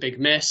Silva, who's a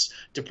big miss.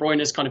 De Bruyne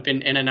has kind of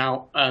been in and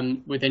out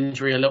with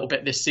injury a little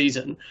bit this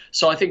season.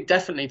 So I think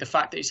definitely the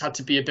fact that he's had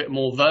to be a bit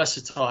more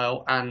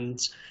versatile and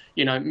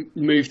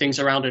move things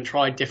around and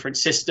try different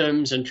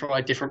systems and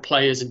try different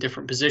players in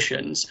different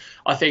positions,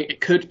 I think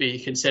it could be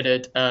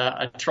considered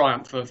a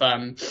triumph of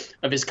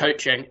his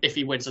coaching if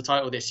he wins the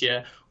title this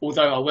year.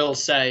 Although I will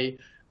say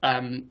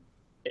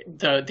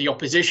the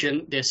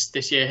opposition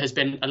this year has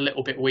been a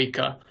little bit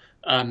weaker.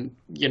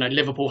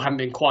 Liverpool haven't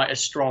been quite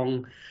as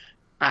strong,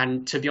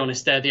 and to be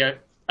honest,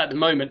 at the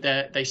moment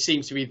they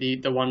seem to be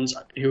the ones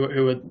who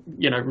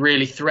are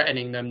really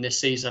threatening them this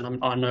season.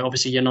 I know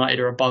obviously United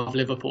are above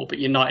Liverpool, but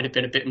United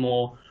have been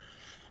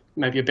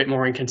maybe a bit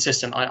more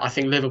inconsistent. I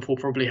think Liverpool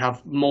probably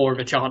have more of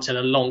a chance in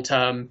a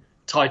long-term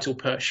title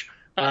push.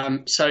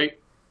 So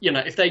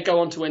if they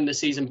go on to win the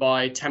season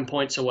by 10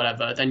 points or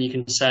whatever, then you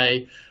can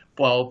say,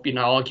 well,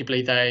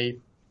 arguably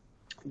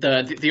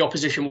the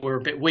opposition were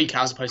a bit weak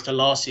as opposed to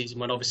last season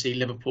when obviously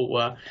Liverpool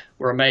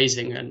were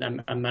amazing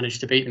and managed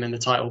to beat them in the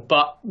title.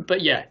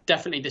 But yeah,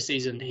 definitely this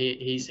season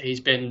he's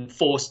been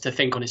forced to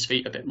think on his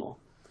feet a bit more.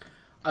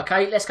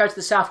 Okay, let's go to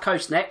the South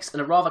Coast next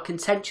and a rather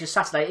contentious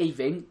Saturday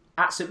evening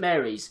at St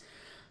Mary's.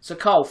 So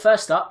Carl,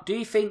 first up, do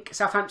you think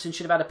Southampton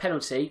should have had a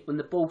penalty when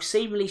the ball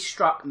seemingly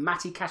struck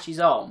Matty Cash's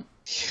arm?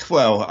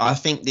 Well, I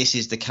think this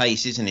is the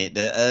case, isn't it?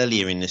 That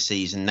earlier in the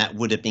season that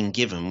would have been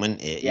given,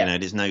 wouldn't it? Yeah.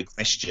 There's no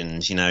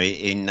questions.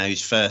 In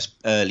those first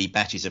early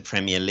batches of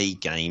Premier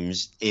League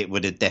games, it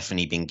would have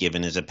definitely been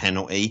given as a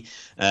penalty.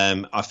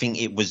 I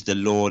think it was the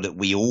law that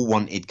we all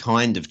wanted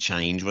kind of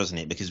change, wasn't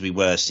it? Because we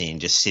were seeing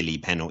just silly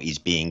penalties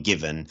being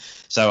given.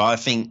 So I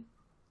think,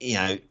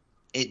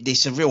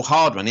 it's a real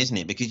hard one, isn't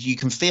it? Because you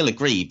can feel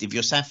aggrieved. If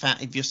you're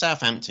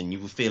Southampton, you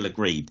will feel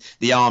aggrieved.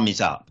 The arm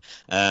is up.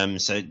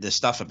 So the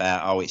stuff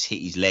about, it's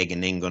hit his leg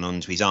and then gone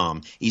onto his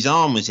arm. His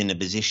arm was in a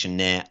position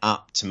there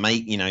up to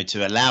make,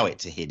 to allow it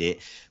to hit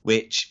it,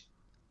 which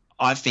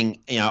I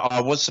think,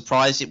 I was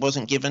surprised it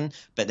wasn't given.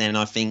 But then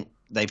I think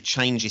they've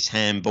changed this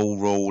handball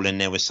rule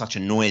and there was such a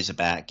noise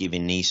about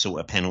giving these sort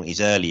of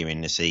penalties earlier in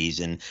the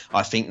season.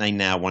 I think they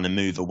now want to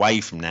move away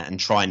from that and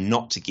try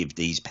not to give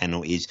these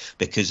penalties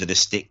because of the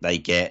stick they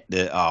get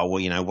that,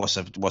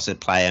 what's a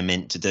player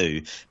meant to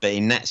do? But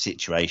in that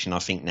situation, I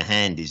think the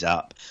hand is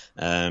up.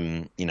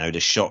 The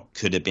shot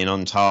could have been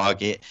on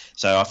target.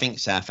 So I think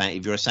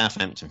if you're a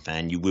Southampton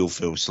fan, you will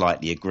feel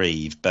slightly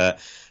aggrieved.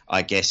 But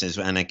I guess as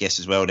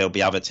well, there'll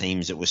be other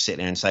teams that will sit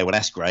there and say, well,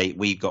 that's great.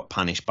 We got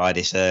punished by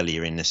this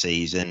earlier in the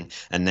season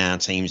and now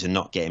teams are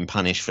not getting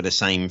punished for the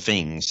same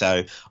thing.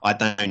 So I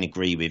don't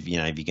agree with, if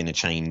you're going to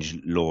change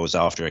laws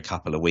after a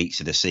couple of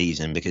weeks of the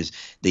season, because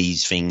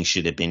these things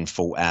should have been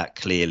thought out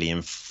clearly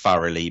and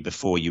thoroughly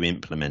before you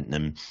implement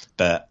them.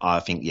 But I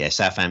think,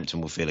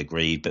 Southampton will feel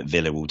aggrieved, but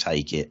Villa will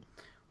take it.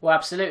 Well,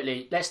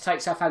 absolutely. Let's take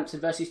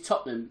Southampton versus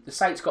Tottenham. The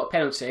Saints got a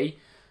penalty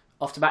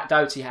after Matt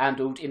Doherty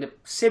handled in a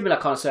similar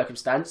kind of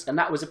circumstance, and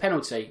that was a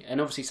penalty.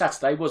 And obviously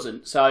Saturday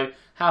wasn't. So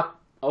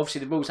obviously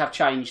the rules have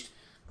changed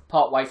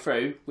part way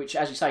through, which,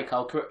 as you say,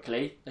 Carl,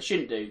 correctly, they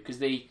shouldn't do, because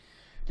the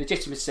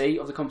legitimacy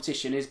of the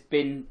competition has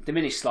been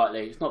diminished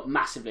slightly. It's not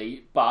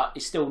massively, but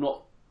it's still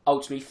not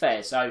ultimately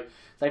fair. So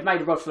they've made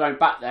a rod for their own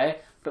back there.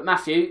 But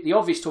Matthew, the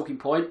obvious talking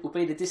point will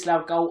be the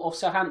disallowed goal of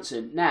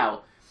Southampton.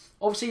 Now,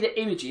 obviously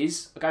the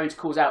images are going to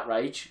cause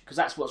outrage because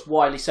that's what's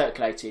widely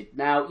circulated.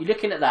 Now, you're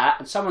looking at that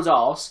and someone's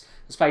arse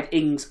has played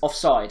Ings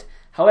offside.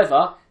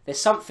 However, there's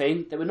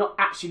something that we're not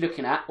actually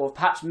looking at or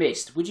perhaps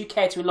missed. Would you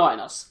care to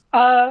enlighten us?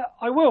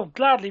 I will,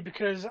 gladly,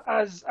 because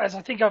as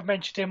I think I've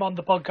mentioned him on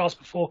the podcast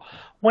before,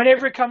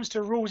 whenever it comes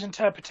to rules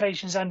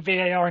interpretations and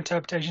VAR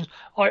interpretations,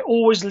 I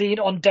always lean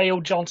on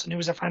Dale Johnson, who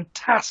is a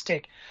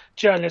fantastic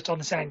journalist on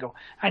this angle.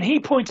 And he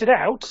pointed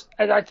out,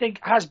 and I think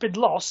has been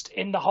lost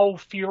in the whole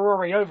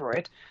furore over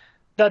it,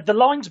 that the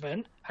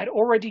linesman had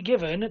already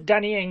given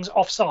Danny Ings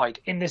offside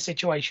in this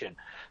situation.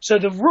 So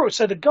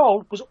the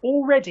goal was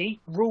already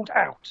ruled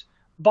out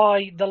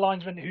by the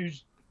linesman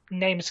who's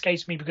name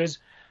escapes me because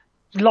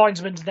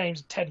linesmen's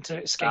names tend to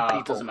escape people.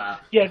 It doesn't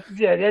matter. Yeah,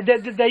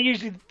 they're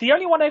usually the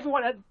only one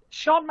everyone.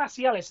 Sean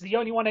Maciel is the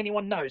only one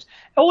anyone knows.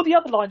 All the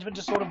other linesmen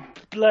just sort of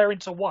blur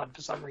into one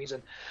for some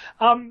reason.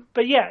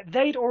 But yeah,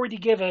 they'd already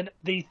given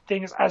the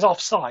things as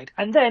offside,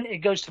 and then it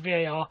goes to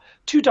VAR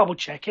to double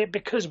check it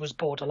because it was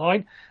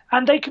borderline,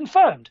 and they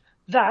confirmed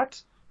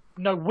that,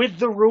 with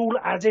the rule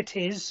as it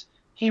is,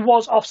 he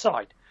was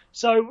offside.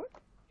 So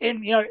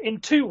in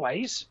two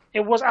ways,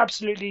 it was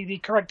absolutely the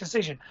correct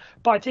decision.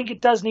 But I think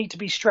it does need to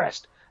be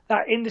stressed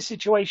that in this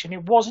situation,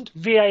 it wasn't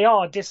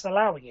VAR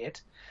disallowing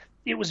it.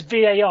 It was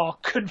VAR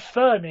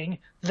confirming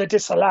the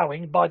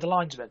disallowing by the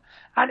linesman.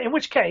 And in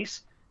which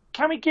case,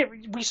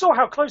 we saw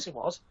how close it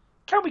was.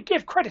 Can we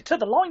give credit to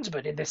the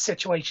linesman in this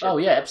situation? Oh,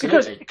 yeah,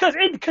 absolutely. Because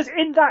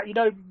in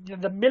that,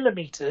 the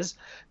millimetres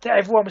that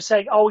everyone was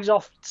saying, he's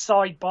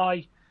offside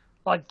by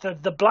like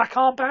the black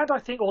armband, I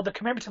think, or the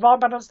commemorative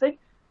armband, I think.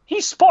 He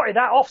spotted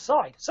that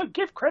offside, so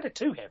give credit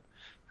to him.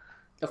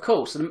 Of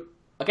course, and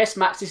I guess,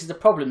 Max, this is the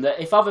problem,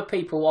 that if other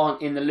people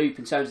aren't in the loop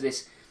in terms of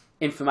this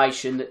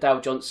information that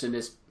Dale Johnson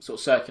has sort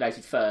of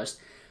circulated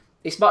first,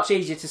 it's much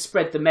easier to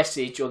spread the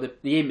message or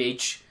the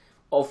image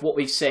of what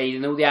we've seen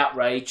and all the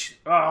outrage.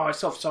 Oh,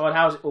 it's offside,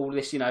 how's it all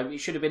this, it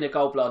should have been a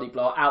goal,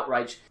 blah-de-blah,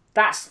 outrage.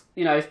 That's,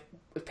 if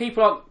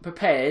people aren't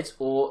prepared,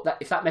 or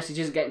if that message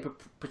isn't getting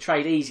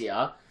portrayed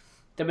easier,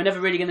 then we're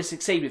never really going to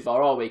succeed with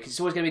VAR, are we? Because it's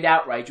always going to be the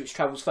outrage which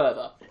travels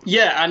further.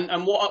 Yeah,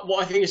 and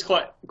what I think is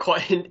quite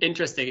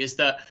interesting is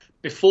that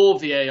before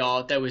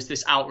VAR, there was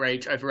this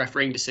outrage over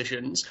refereeing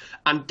decisions.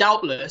 And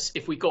doubtless,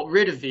 if we got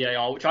rid of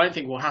VAR, which I don't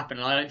think will happen,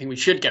 and I don't think we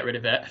should get rid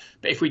of it,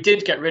 but if we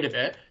did get rid of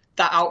it,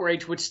 that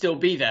outrage would still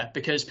be there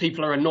because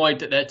people are annoyed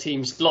that their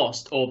team's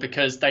lost, or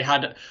because they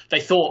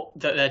thought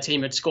that their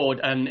team had scored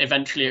and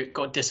eventually it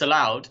got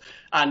disallowed.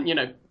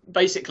 And,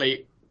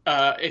 basically,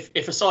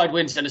 if a side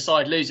wins and a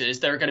side loses,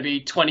 there are going to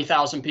be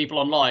 20,000 people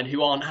online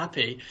who aren't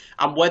happy.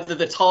 And whether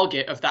the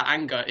target of that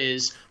anger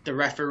is the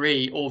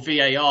referee or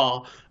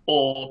VAR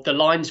or the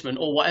linesman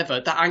or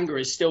whatever, that anger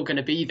is still going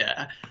to be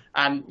there.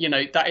 And,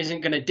 that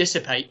isn't going to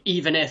dissipate,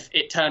 even if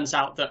it turns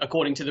out that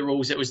according to the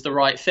rules, it was the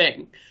right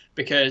thing,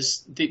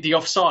 because the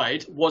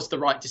offside was the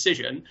right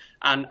decision.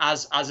 And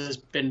as has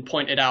been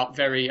pointed out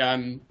very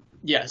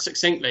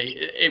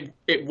succinctly,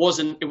 it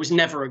was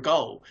never a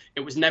goal.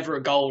 It was never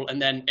a goal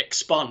and then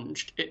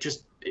expunged. It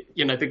just,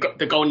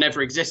 the goal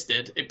never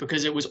existed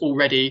because it was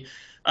already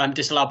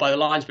disallowed by the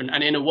linesman.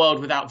 And in a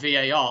world without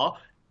VAR,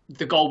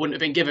 the goal wouldn't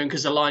have been given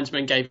because the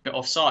linesman gave it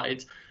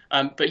offside.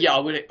 But yeah,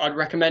 I'd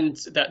recommend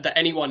that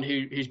anyone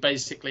who's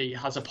basically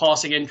has a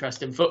passing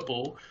interest in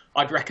football,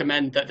 I'd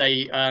recommend that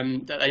they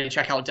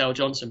check out Dale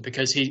Johnson,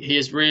 because he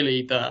is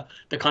really the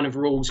kind of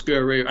rules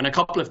guru. And a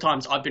couple of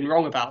times I've been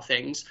wrong about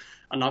things,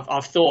 and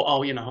I've thought,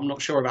 I'm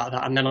not sure about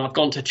that, and then I've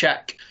gone to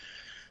check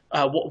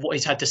what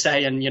he's had to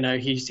say, and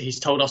he's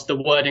told us the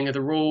wording of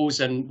the rules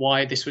and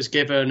why this was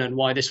given and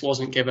why this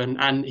wasn't given,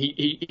 and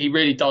he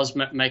really does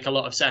make a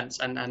lot of sense.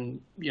 And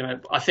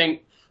I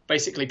think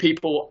basically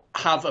people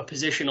have a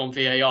position on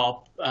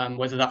VAR,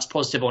 whether that's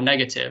positive or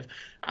negative,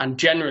 and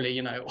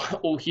generally,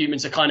 all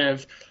humans are kind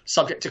of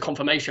subject to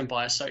confirmation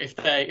bias. So if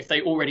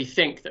they already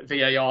think that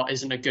VAR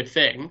isn't a good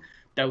thing,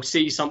 they'll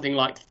see something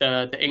like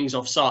the Ings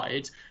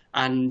offside,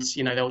 and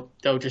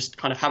they'll just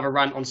kind of have a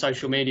rant on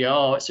social media.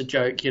 Oh, it's a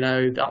joke.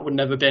 That would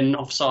never been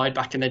offside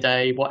back in the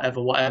day.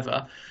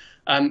 Whatever.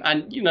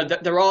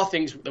 There are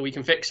things that we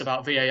can fix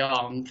about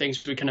VAR and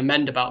things we can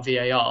amend about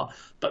VAR.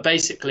 But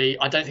basically,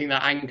 I don't think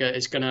that anger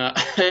is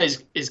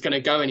gonna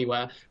go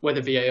anywhere,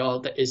 whether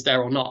VAR is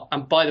there or not.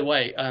 And by the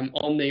way,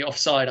 on the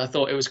offside, I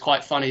thought it was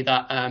quite funny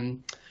that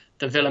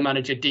the Villa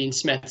manager Dean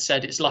Smith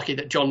said it's lucky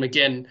that John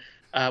McGinn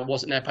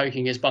wasn't there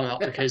poking his bum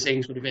out, because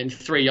Ings would have been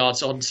 3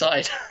 yards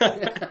onside.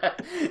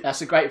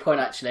 That's a great point,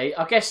 actually.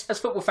 I guess as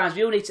football fans,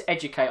 we all need to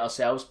educate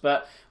ourselves,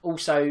 but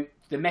also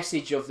the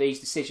message of these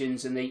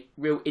decisions and the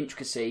real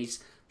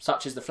intricacies,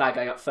 such as the flag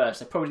going up first,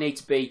 they probably need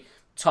to be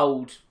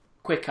told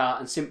quicker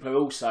and simpler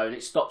also, and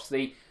it stops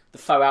the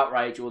faux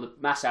outrage or the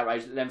mass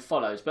outrage that then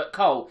follows. But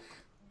Cole,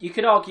 you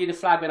could argue the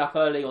flag went up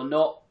early or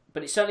not,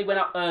 but it certainly went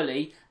up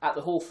early at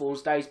the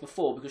Hawthorns days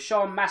before, because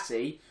Sean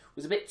Massey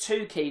was a bit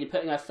too keen in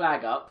putting her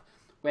flag up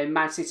when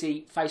Man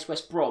City faced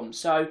West Brom.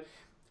 So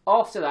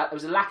after that, there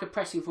was a lack of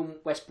pressing from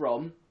West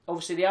Brom.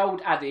 Obviously, the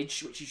old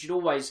adage, which you should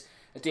always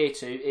adhere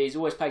to, is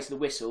always play to the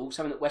whistle,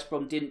 something that West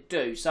Brom didn't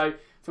do. So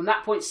from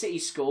that point, City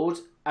scored,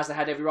 as they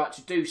had every right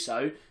to do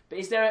so. But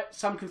is there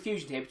some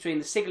confusion here between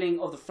the signalling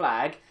of the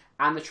flag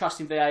and the trust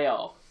in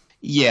VAR?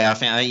 Yeah, I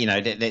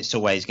think, that's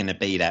always going to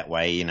be that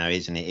way,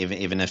 isn't it?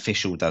 If an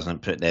official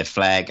doesn't put their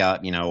flag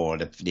up, or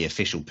the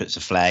official puts a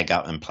flag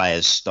up and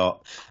players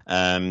stop,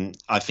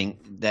 I think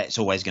that's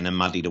always going to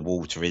muddy the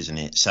water, isn't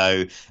it?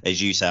 So, as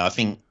you say, I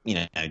think,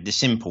 the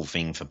simple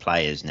thing for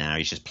players now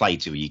is just play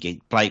till you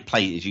get, play,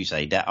 as you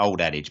say, that old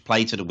adage,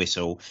 play to the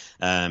whistle,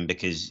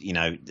 because,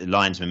 the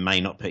linesman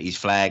may not put his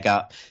flag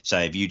up. So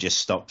if you just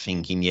stop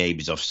thinking, he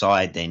was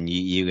offside, then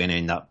you're going to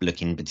end up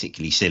looking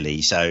particularly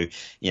silly. So,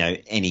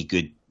 any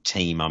good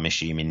team, I'm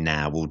assuming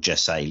now, will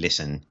just say,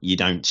 listen, you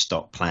don't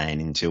stop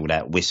playing until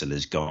that whistle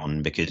has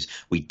gone, because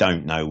we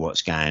don't know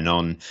what's going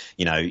on.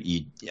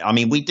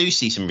 We do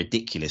see some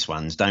ridiculous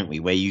ones, don't we,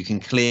 where you can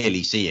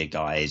clearly see a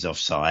guy is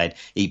offside,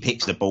 he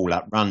picks the ball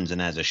up, runs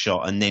and has a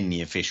shot, and then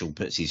the official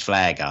puts his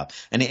flag up.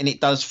 And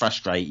it does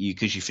frustrate you,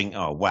 because you think,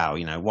 oh, wow,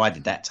 why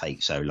did that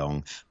take so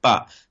long?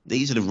 But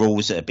these are the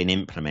rules that have been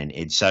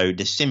implemented. So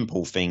the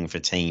simple thing for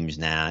teams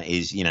now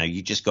is,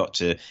 you just got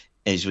to,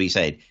 as we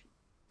said,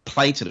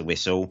 play to the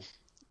whistle,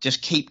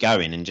 just keep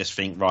going and just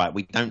think, right,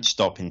 we don't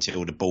stop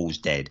until the ball's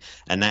dead.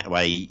 And that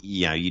way,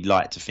 you'd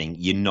like to think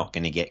you're not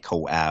going to get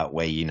caught out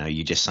where,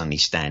 you just suddenly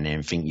stand there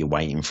and think you're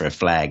waiting for a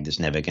flag that's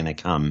never going to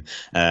come.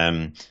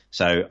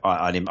 So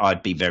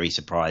I'd be very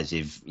surprised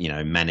if,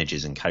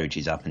 managers and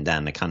coaches up and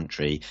down the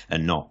country are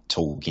not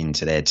talking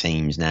to their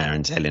teams now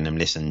and telling them,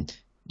 listen,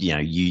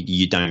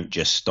 you don't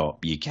just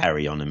stop, you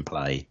carry on and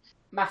play.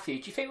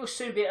 Matthew, do you think we'll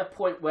soon be at a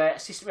point where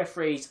assistant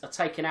referees are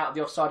taken out of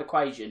the offside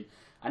equation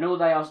and all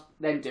they are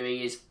then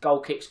doing is goal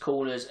kicks,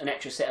 corners, an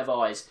extra set of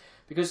eyes?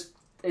 Because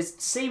there's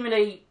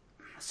seemingly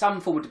some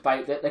form of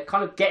debate that they're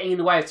kind of getting in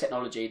the way of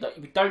technology, that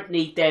we don't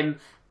need them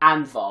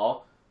and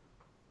VAR.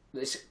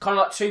 It's kind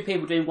of like two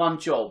people doing one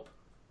job.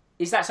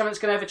 Is that something that's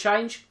going to ever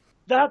change?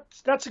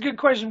 That's a good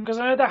question, because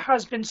I know there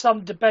has been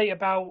some debate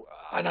about,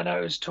 and I know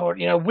it was taught,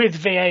 with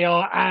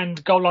VAR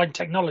and goal line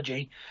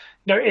technology,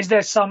 is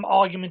there some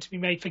argument to be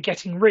made for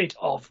getting rid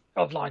of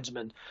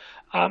linesmen?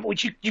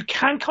 Which you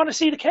can kind of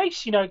see the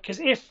case, because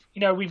if,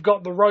 we've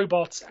got the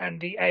robots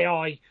and the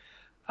AI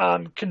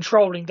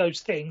controlling those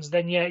things,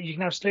 then yeah, you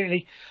can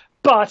absolutely.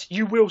 But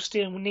you will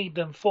still need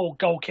them for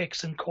goal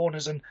kicks and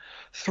corners and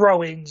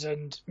throw-ins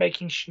and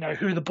making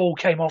who the ball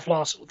came off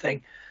last, sort of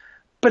thing.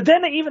 But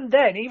then,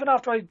 even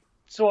after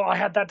I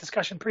had that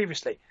discussion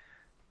previously,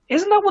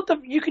 isn't that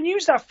what you can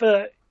use that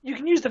for? You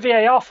can use the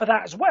VAR for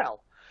that as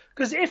well,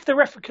 because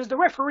the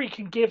referee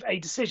can give a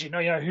decision,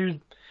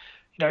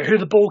 who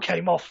the ball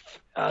came off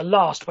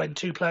last when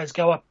two players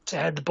go up to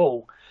head the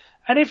ball,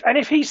 and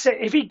if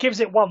he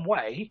gives it one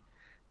way,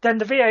 then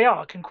the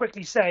VAR can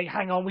quickly say,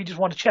 hang on, we just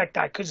want to check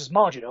that because it's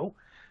marginal.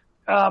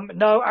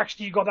 No,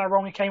 actually you got that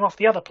wrong, it came off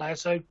the other player,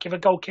 so give a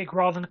goal kick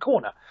rather than a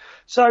corner.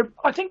 So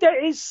I think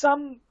there is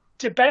some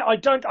debate. I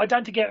don't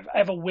think it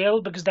ever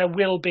will, because there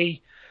will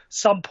be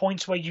some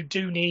points where you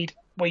do need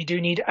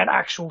an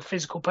actual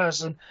physical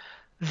person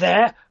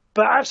there.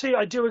 But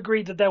absolutely, I do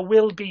agree that there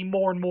will be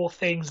more and more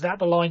things that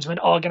the linesmen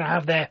are going to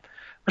have their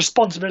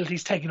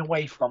responsibilities taken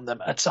away from them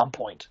at some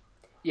point.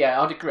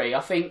 Yeah, I'd agree.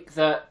 I think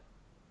that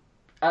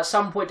at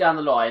some point down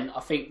the line, I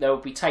think they'll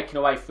be taken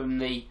away from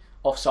the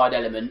offside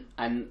element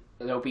and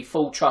there'll be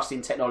full trust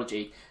in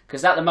technology.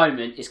 Because at the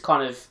moment, it's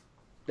kind of,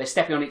 they're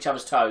stepping on each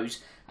other's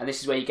toes, and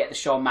this is where you get the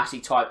Sean Massey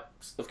type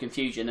of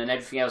confusion and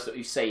everything else that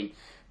we've seen.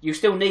 You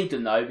still need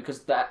them, though,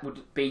 because that would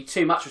be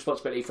too much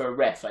responsibility for a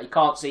ref. Like, you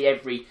can't see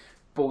every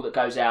ball that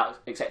goes out,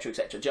 etc.,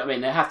 etc. Do you know what I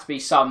mean? There have to be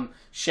some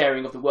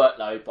sharing of the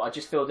workload, but I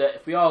just feel that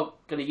if we are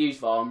going to use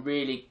VAR and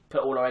really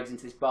put all our eggs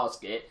into this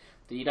basket,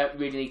 then you don't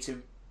really need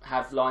to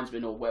have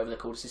linesmen, or whatever they're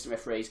called, assistant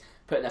referees,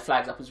 putting their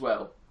flags up as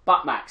well.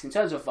 But Max, in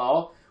terms of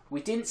VAR, we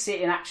didn't see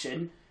it in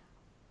action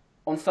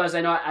on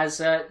Thursday night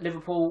as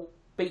Liverpool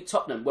beat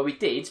Tottenham. Well, we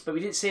did, but we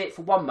didn't see it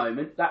for one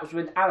moment. That was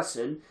when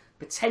Alisson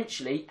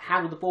potentially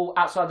handled the ball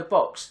outside the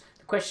box.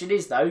 The question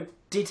is, though,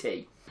 did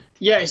he?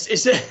 Yeah,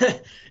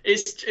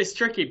 it's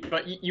tricky,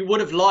 but you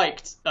would have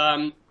liked,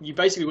 you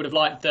basically would have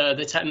liked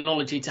the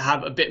technology to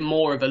have a bit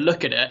more of a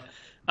look at it.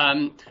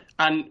 And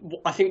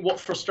I think what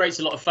frustrates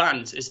a lot of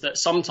fans is that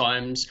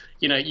sometimes,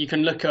 you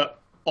can look at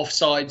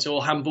offsides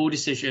or handball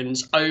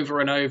decisions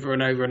over and over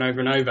and over and over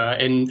and over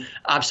in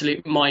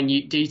absolute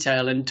minute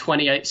detail and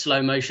 28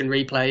 slow motion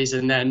replays,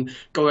 and then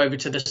go over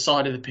to the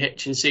side of the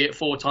pitch and see it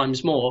 4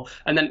 times more.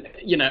 And then,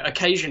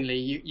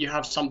 occasionally you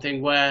have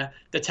something where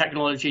the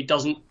technology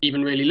doesn't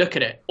even really look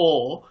at it,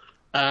 or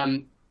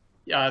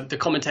the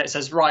commentator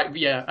says, right,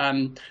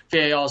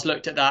 VAR's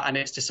looked at that and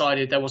it's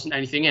decided there wasn't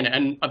anything in it.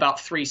 And about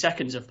 3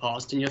 seconds have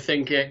passed and you're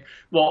thinking,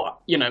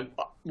 well,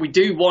 we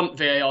do want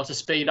VAR to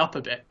speed up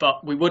a bit,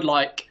 but we would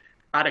like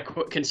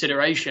adequate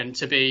consideration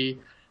to be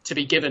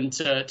given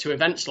to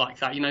events like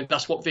that.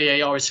 That's what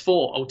VAR is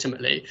for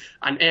ultimately.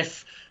 And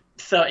if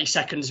 30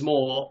 seconds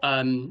more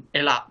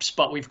elapse,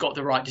 but we've got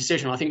the right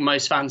decision, I think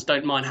most fans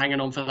don't mind hanging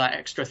on for that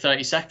extra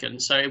 30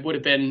 seconds. So it would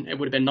have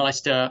been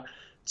nice for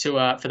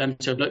them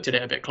to have looked at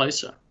it a bit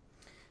closer.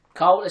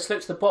 Carl, let's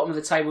look to the bottom of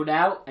the table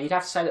now, and you'd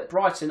have to say that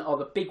Brighton are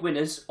the big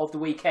winners of the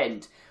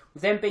weekend.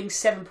 With them being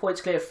 7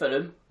 points clear of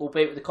Fulham,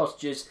 albeit with the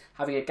Cottagers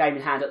having a game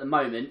in hand at the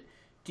moment,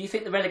 do you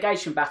think the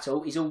relegation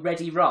battle is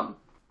already run?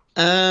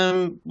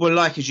 Well,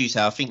 like as you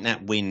say, I think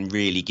that win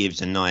really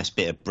gives a nice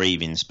bit of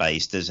breathing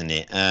space, doesn't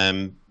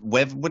it?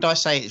 Would I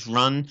say it's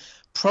run?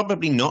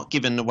 Probably not,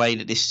 given the way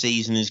that this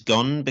season has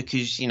gone,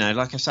 because,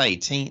 like I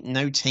say,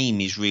 no team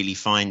is really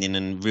finding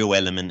a real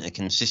element of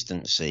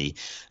consistency.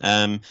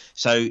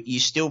 So you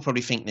still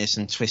probably think there's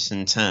some twists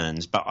and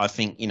turns, but I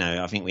think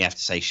we have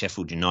to say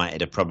Sheffield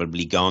United are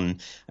probably gone.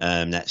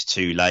 That's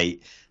too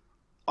late.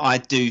 I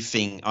do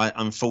think,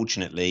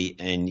 unfortunately,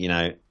 and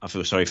I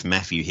feel sorry for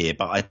Matthew here,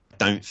 but I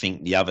don't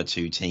think the other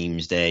two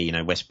teams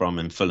there, West Brom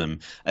and Fulham,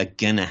 are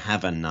gonna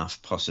have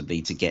enough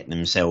possibly to get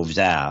themselves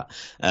out.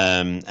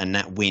 And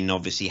that win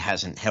obviously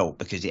hasn't helped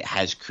because it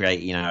has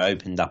created,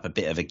 opened up a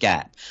bit of a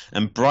gap.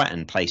 And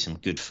Brighton play some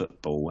good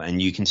football,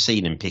 and you can see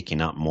them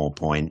picking up more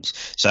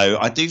points. So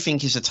I do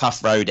think it's a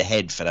tough road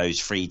ahead for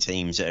those three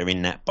teams that are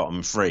in that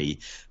bottom three.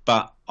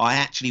 But I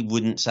actually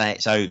wouldn't say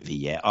it's over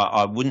yet.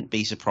 I wouldn't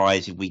be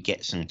surprised if we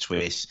get some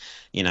twists,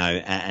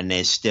 and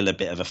there's still a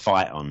bit of a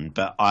fight on.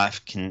 But I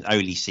can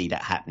only see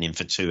that happening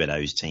for two of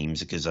those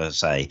teams because,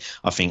 as I say,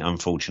 I think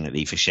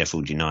unfortunately for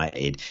Sheffield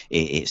United,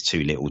 it's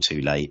too little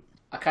too late.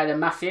 Okay then,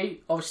 Matthew,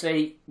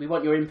 obviously we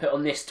want your input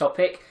on this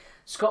topic.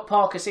 Scott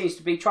Parker seems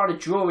to be trying to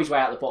draw his way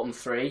out of the bottom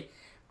three.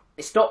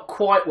 It's not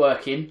quite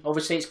working.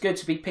 Obviously it's good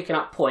to be picking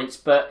up points,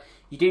 but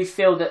you do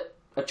feel that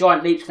a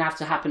giant leap's going to have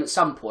to happen at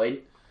some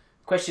point.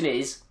 Question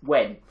is,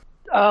 when?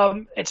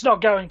 It's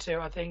not going to,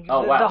 I think.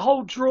 Oh, wow. The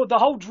whole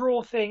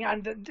draw thing,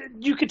 and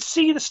you could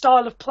see the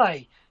style of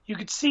play. You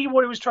could see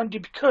what it was trying to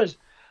do because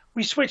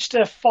we switched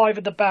to 5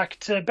 at the back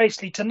to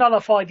basically to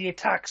nullify the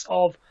attacks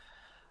of.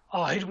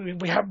 We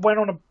went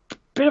on a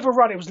bit of a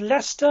run. It was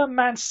Leicester,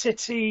 Man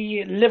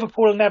City,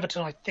 Liverpool, and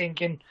Everton, I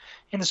think, in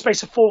the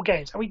space of 4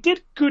 games, and we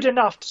did good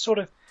enough to sort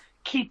of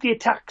keep the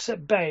attacks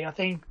at bay. I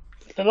think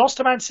the loss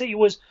to Man City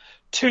was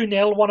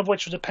 2-0, one of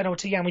which was a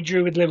penalty, and we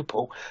drew with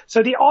Liverpool.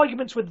 So the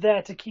arguments were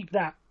there to keep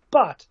that.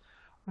 But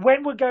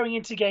when we're going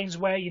into games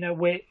where,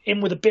 we're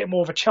in with a bit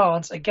more of a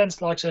chance against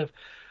the likes of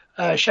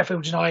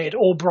Sheffield United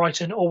or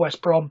Brighton or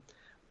West Brom,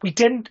 we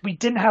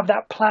didn't have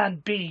that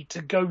plan B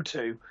to go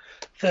to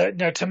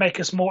make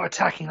us more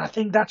attacking. I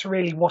think that's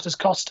really what has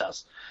cost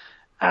us.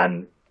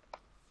 And,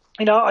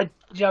 we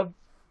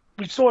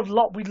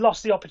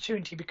lost the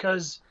opportunity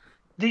because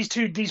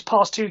these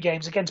past 2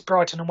 games against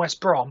Brighton and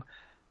West Brom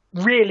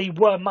really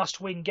were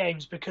must-win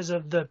games because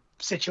of the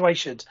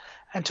situations,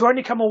 and to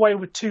only come away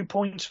with 2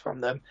 points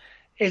from them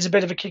is a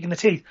bit of a kick in the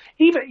teeth.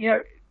 Even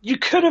you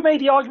could have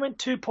made the argument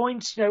 2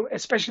 points,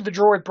 especially the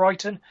draw with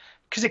Brighton,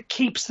 because it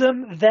keeps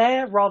them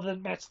there rather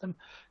than lets them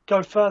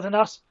go further than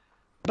us.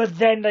 But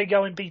then they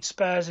go and beat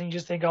Spurs, and you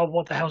just think, oh,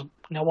 what the hell?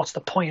 What's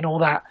the point in all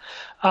that?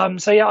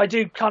 So yeah, I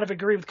do kind of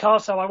agree with Carl.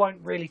 So I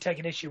won't really take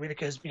an issue with it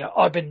because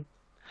I've been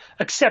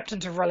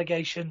acceptance of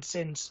relegation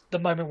since the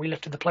moment we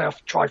lifted the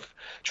playoff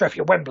trophy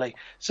at Wembley.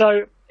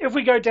 So if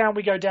we go down,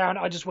 we go down.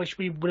 I just wish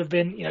we would have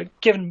been,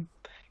 given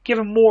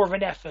more of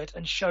an effort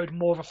and showed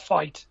more of a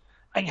fight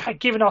and had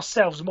given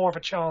ourselves more of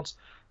a chance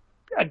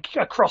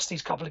across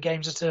these couple of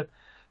games as to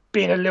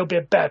be in a little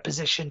bit better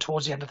position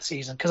towards the end of the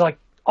season. Because I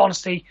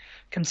honestly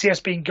can see us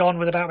being gone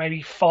with about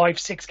maybe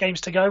 5-6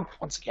 games to go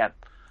once again.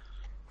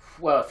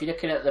 Well, if you're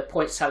looking at the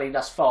points tally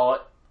thus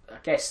far, I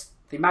guess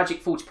the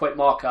magic 40-point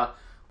marker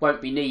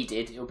won't be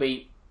needed. It'll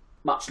be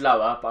much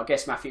lower, but I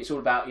guess, Matthew, it's all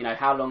about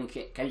how long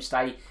can you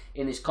stay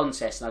in this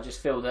contest, and I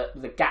just feel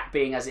that the gap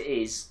being as it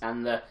is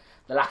and the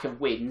lack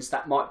of wins,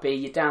 that might be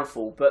your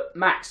downfall. But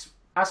Max,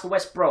 as for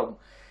West Brom,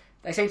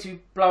 they seem to be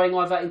blowing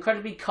either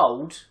incredibly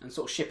cold and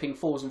sort of shipping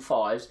 4s and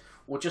 5s,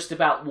 or just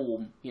about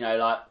warm,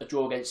 like a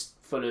draw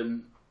against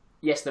Fulham.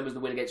 Yes, there was the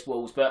win against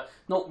Wolves, but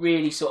not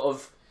really sort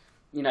of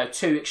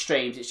two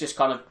extremes. It's just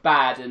kind of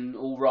bad and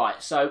all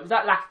right. So with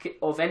that lack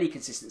of any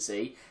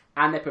consistency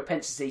and their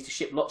propensity to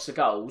ship lots of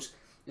goals,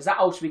 is that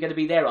ultimately going to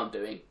be their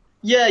undoing?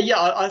 Yeah,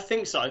 I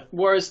think so.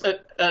 Whereas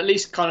at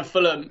least kind of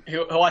Fulham,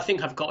 who I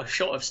think have got a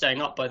shot of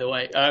staying up, by the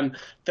way,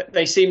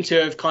 they seem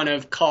to have kind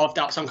of carved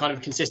out some kind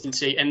of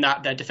consistency in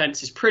that their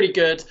defence is pretty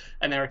good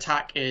and their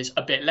attack is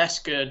a bit less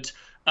good.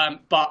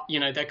 But,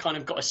 they've kind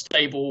of got a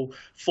stable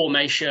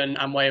formation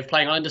and way of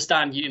playing. I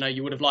understand,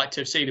 you would have liked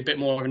to have seen a bit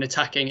more of an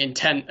attacking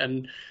intent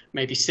and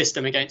maybe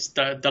system against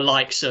the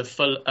likes of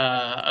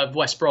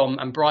West Brom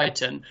and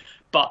Brighton.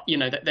 But,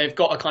 they've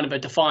got a kind of a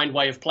defined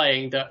way of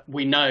playing that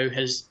we know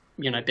has,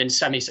 been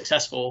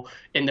semi-successful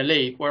in the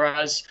league.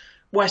 Whereas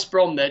West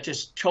Brom, they're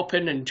just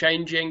chopping and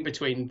changing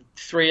between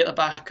 3 at the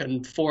back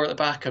and 4 at the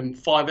back and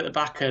 5 at the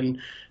back and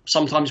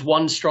sometimes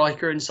 1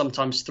 striker and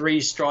sometimes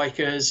 3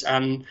 strikers.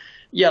 And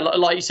yeah,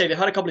 like you say, they've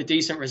had a couple of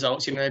decent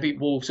results. They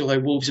beat Wolves, although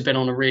Wolves have been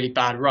on a really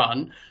bad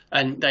run.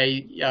 And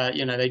they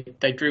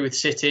drew with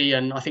City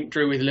and I think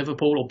drew with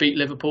Liverpool or beat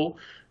Liverpool.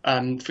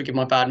 Forgive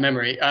my bad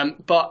memory.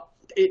 But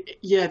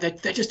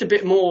they're just a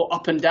bit more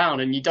up and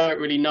down, and you don't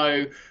really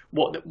know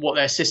what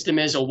their system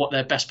is or what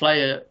their best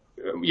player,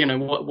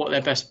 who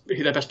their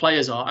best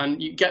players are.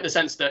 And you get the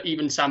sense that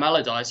even Sam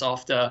Allardyce,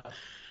 after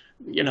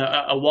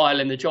a while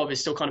in the job, is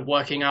still kind of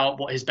working out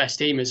what his best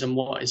team is and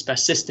what his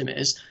best system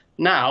is.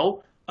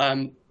 Now,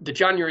 the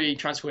January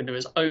transfer window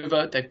is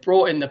over. They've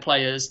brought in the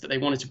players that they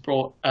wanted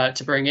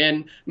to bring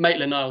in.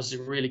 Maitland-Niles is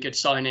a really good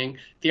signing.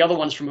 The other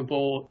ones from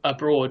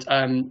abroad,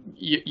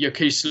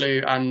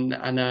 Yokuslu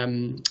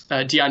and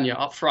Diagne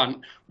up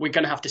front, we're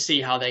going to have to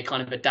see how they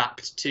kind of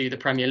adapt to the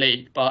Premier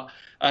League. But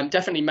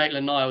definitely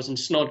Maitland-Niles and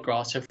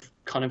Snodgrass have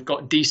kind of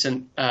got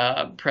decent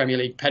Premier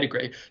League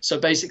pedigree. So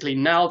basically,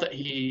 now that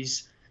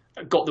he's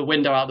got the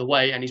window out of the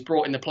way and he's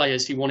brought in the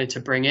players he wanted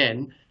to bring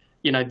in,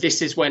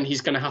 this is when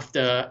he's going to have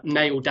to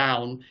nail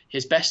down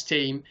his best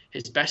team,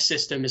 his best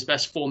system, his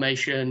best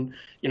formation,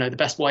 the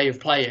best way of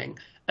playing.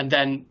 And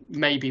then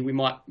maybe we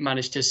might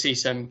manage to see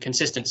some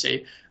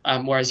consistency.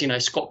 Whereas,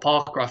 Scott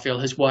Parker, I feel,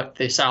 has worked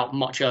this out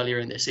much earlier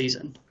in this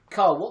season.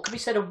 Carl, what can be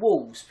said of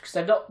Wolves? Because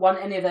they've not won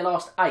any of their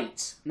last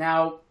 8.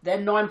 Now, they're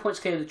 9 points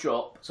clear of the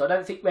drop, so I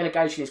don't think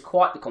relegation is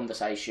quite the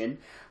conversation.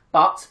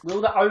 But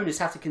will the owners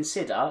have to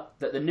consider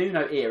that the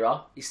Nuno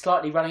era is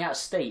slightly running out of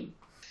steam?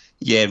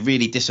 Yeah,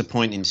 really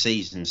disappointing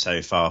season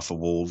so far for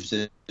Wolves,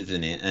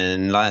 isn't it?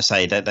 And like I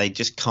say, they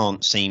just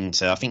can't seem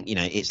to. I think,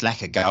 it's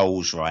lack of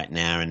goals right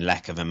now and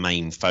lack of a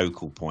main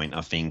focal point,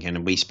 I think.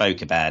 And we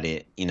spoke about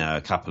it,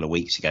 a couple of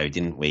weeks ago,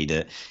 didn't we?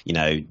 That,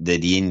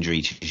 the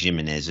injury to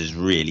Jimenez has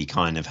really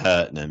kind of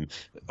hurt them.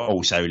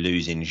 Also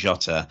losing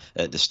Jota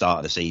at the start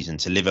of the season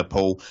to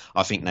Liverpool.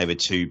 I think they were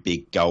 2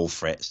 big goal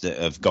threats that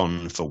have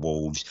gone for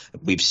Wolves.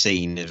 We've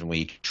seen,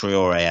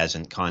 Traore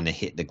hasn't kind of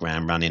hit the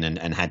ground running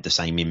and had the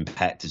same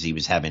impact as he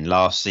was having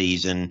last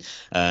season.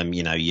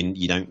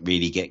 You don't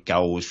really get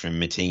goals from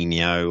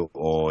Moutinho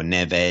or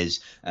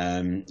Neves.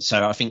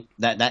 So I think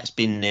that's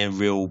been their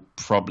real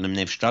problem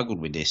they've struggled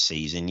with this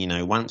season.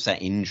 Once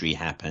that injury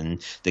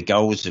happened, the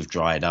goals have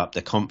dried up,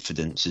 the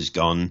confidence has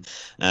gone.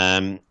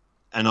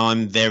 And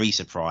I'm very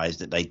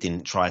surprised that they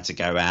didn't try to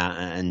go out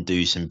and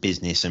do some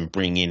business and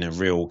bring in a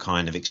real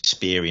kind of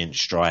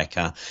experienced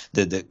striker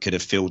that could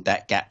have filled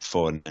that gap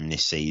for them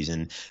this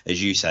season.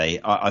 As you say,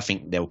 I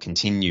think they'll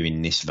continue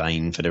in this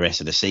vein for the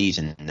rest of the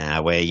season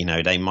now, where,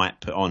 they might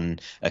put on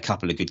a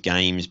couple of good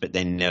games, but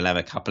then they'll have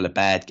a couple of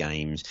bad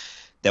games.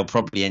 They'll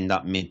probably end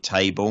up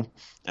mid-table.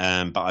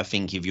 But I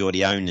think if you're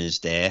the owners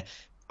there,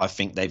 I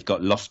think they've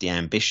got lofty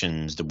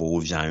ambitions, the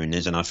Wolves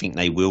owners, and I think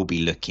they will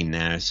be looking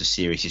now as a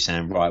seriously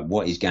saying, right,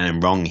 what is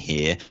going wrong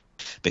here?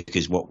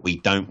 Because what we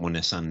don't want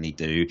to suddenly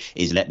do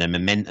is let the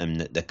momentum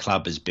that the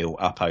club has built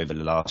up over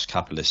the last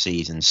couple of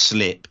seasons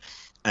slip.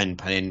 And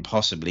then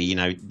possibly,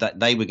 that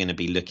they were going to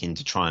be looking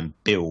to try and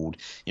build,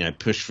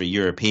 push for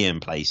European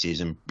places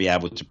and be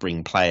able to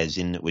bring players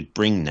in that would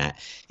bring that.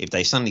 If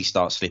they suddenly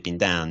start slipping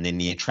down, then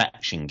the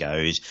attraction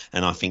goes.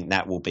 And I think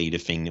that will be the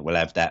thing that will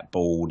have that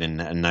board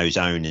and those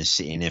owners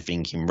sitting there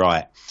thinking,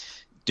 right,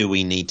 do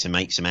we need to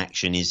make some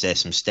action? Is there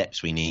some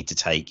steps we need to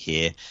take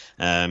here?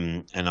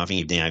 And I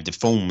think if the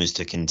form was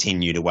to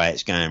continue the way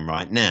it's going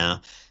right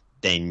now,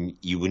 then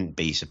you wouldn't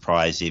be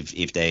surprised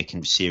if they're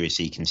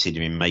seriously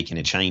considering making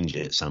a change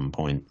at some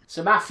point.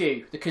 So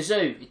Matthew, the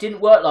kazoo, it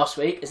didn't work last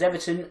week as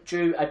Everton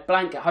drew a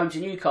blank at home to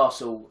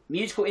Newcastle.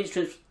 Musical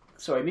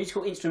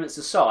instruments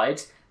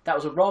aside, that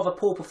was a rather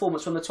poor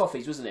performance from the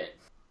Toffees, wasn't it?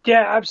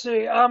 Yeah,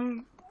 absolutely.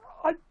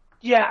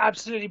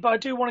 Absolutely. But I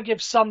do want to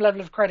give some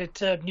level of credit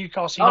to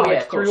Newcastle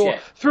United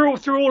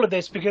through all of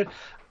this, because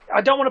I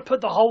don't want to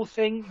put the whole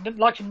thing,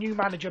 like a new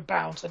manager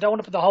bounce, I don't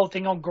want to put the whole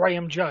thing on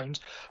Graham Jones,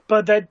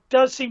 but there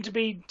does seem to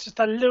be just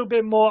a little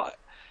bit more,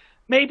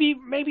 maybe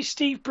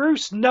Steve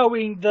Bruce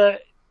knowing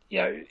that,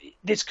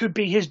 this could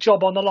be his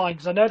job on the line,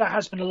 because I know there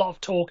has been a lot of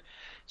talk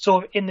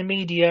sort of in the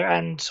media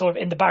and sort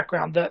of in the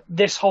background that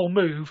this whole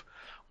move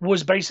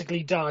was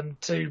basically done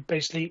to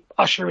basically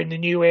usher in the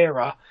new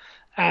era.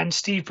 And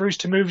Steve Bruce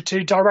to move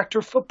to director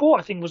of football,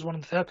 I think, was one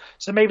of the.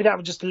 So maybe that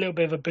was just a little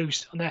bit of a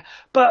boost on there.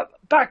 But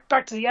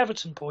back to the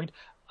Everton point,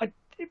 a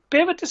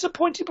bit of a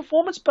disappointing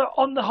performance, but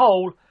on the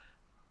whole,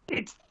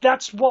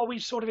 that's what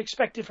we've sort of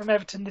expected from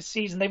Everton this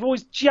season. They've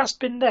always just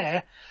been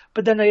there,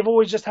 but then they've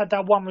always just had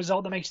that one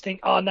result that makes you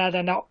think, oh, no,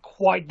 they're not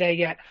quite there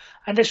yet.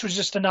 And this was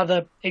just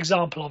another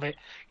example of it.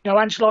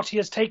 Ancelotti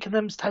has taken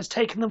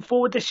them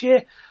forward this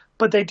year,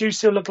 but they do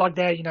still look like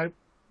they're,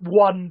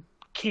 one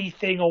key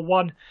thing or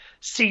one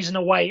season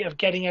away of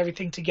getting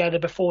everything together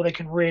before they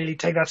can really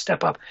take that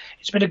step up.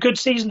 It's been a good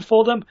season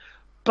for them,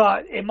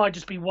 but it might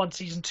just be one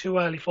season too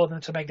early for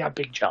them to make that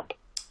big jump.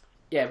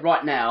 Yeah,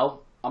 right now,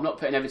 I'm not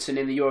putting Everton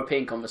in the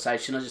European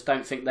conversation. I just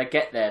don't think they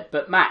get there.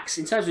 But Max,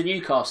 in terms of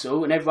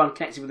Newcastle and everyone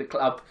connected with the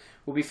club,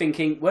 will be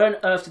thinking, where on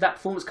earth did that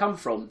performance come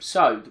from?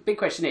 So the big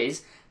question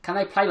is, can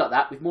they play like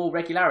that with more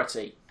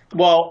regularity?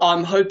 Well,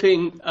 I'm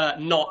hoping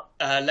not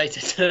later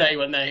today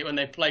when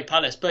they play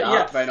Palace.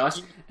 But very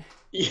nice.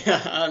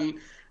 Yeah,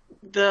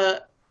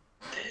 their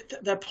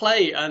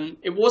play,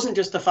 it wasn't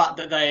just the fact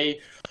that they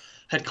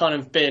had kind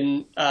of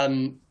been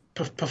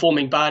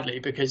performing badly,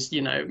 because,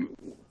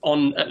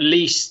 on at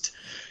least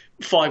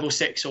 5 or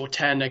 6 or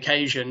 10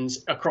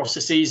 occasions across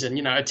the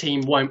season, a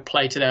team won't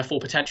play to their full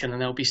potential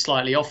and they'll be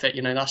slightly off it.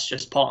 That's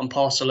just part and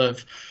parcel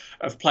of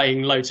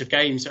playing loads of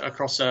games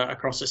across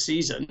a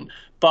season.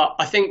 But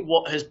I think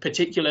what has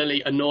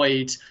particularly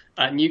annoyed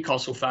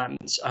Newcastle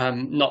fans,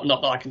 not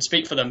that I can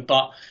speak for them,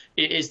 but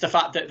it is the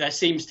fact that there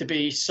seems to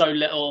be so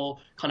little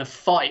kind of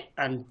fight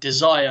and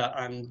desire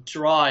and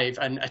drive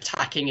and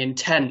attacking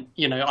intent.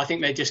 I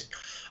think they just,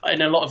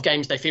 in a lot of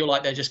games, they feel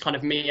like they're just kind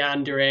of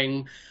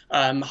meandering,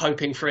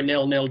 hoping for a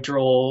 0-0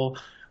 draw,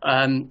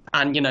 and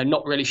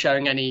not really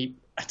showing any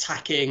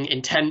attacking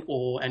intent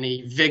or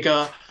any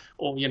vigour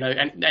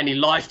any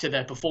life to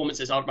their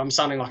performances. I'm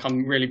sounding like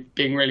I'm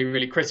being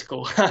really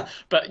critical,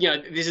 but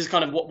this is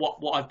kind of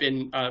what I've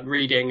been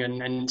reading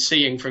and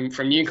seeing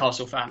from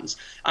Newcastle fans,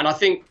 and I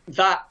think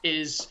that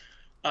is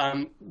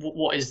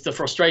what is the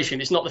frustration.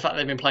 It's not the fact that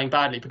they've been playing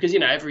badly, because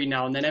every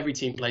now and then every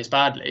team plays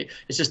badly.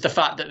 It's just the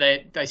fact that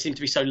they seem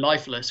to be so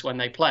lifeless when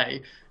they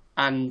play,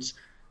 and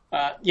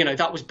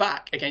that was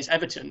back against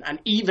Everton. And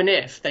even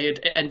if they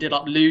had ended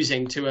up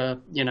losing to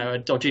a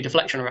dodgy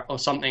deflection or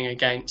something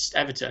against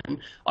Everton,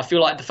 I feel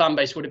like the fan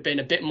base would have been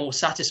a bit more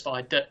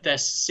satisfied that there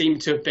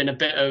seemed to have been a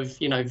bit of,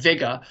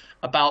 vigour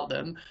about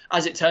them.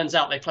 As it turns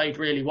out, they played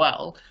really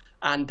well.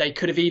 And they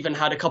could have even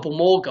had a couple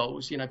more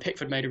goals.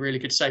 Pickford made a really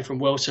good save from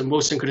Wilson.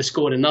 Wilson could have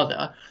scored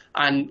another.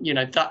 And,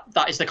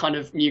 that is the kind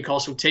of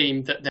Newcastle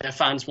team that their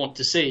fans want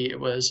to see. It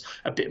was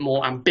a bit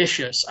more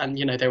ambitious. And,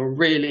 they were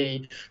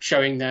really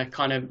showing their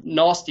kind of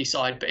nasty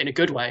side, but in a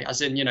good way,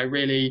 as in,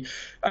 really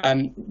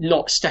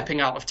not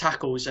stepping out of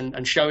tackles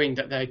and showing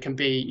that they can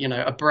be,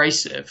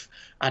 abrasive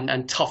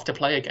and tough to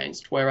play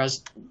against.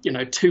 Whereas,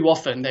 too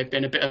often they've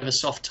been a bit of a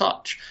soft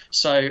touch.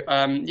 So,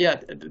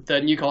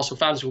 the Newcastle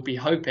fans will be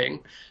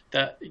hoping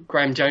that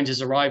Graham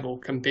Jones's arrival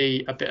can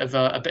be a bit of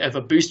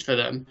a boost for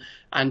them.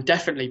 And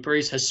definitely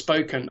Bruce has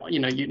spoken, you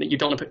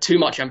don't want to put too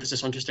much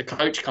emphasis on just a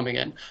coach coming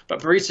in,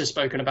 but Bruce has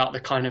spoken about the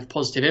kind of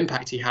positive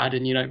impact he had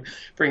and,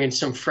 bringing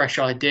some fresh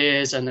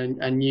ideas and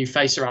a new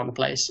face around the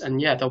place.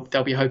 And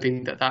they'll be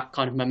hoping that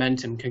kind of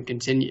momentum can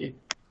continue.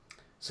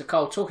 So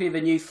Carl, talking of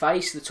a new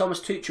face, the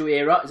Thomas Tuchel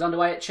era is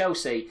underway at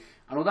Chelsea.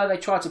 And although they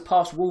tried to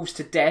pass Wolves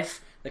to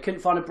death, they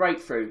couldn't find a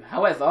breakthrough.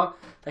 However,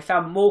 they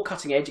found more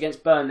cutting edge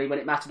against Burnley when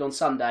it mattered on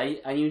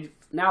Sunday, and you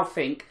now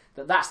think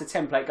that that's the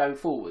template going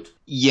forward.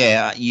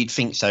 Yeah, you'd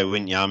think so,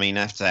 wouldn't you? I mean,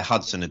 after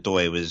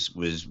Hudson-Odoi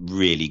was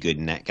really good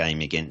in that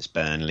game against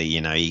Burnley.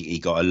 He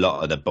got a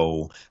lot of the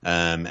ball,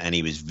 and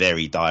he was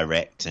very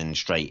direct and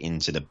straight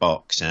into the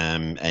box.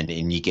 And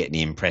you get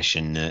the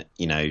impression that,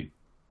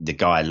 the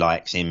guy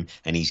likes him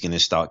and he's going to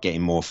start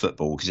getting more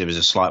football, because there was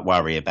a slight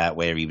worry about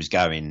where he was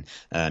going.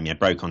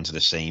 Broke onto the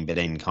scene, but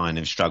then kind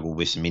of struggled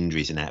with some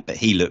injuries and that. But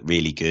he looked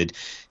really good.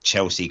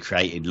 Chelsea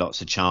created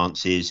lots of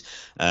chances.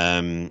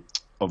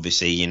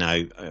 Obviously,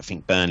 I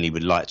think Burnley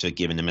would like to have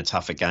given them a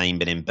tougher game,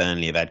 but then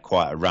Burnley have had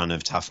quite a run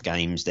of tough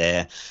games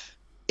there.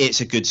 It's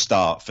a good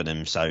start for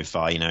them so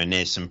far, and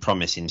there's some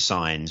promising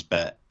signs.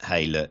 But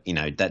hey, look,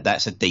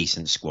 that's a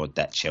decent squad,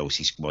 that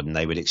Chelsea squad, and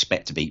they would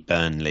expect to beat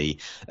Burnley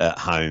at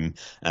home,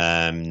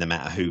 no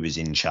matter who was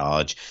in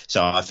charge.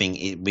 So I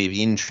think it would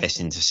be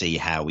interesting to see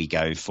how we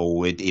go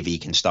forward, if he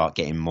can start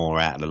getting more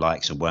out of the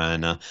likes of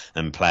Werner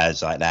and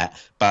players like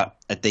that. But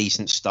a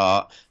decent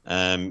start.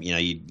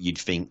 You'd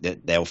think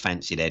that they'll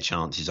fancy their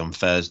chances on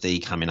Thursday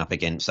coming up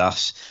against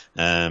us.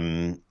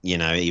 Even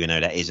though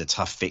that is a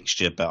tough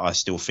fixture, but I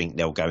still think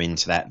they'll go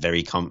into that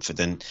very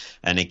confident.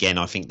 And again,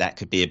 I think that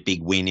could be a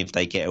big win if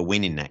they get a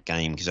win in that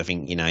game, because I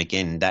think,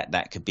 again,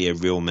 that could be a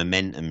real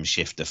momentum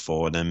shifter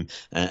for them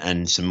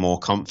and some more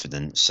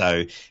confidence.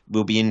 So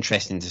will be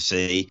interesting to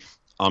see.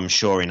 I'm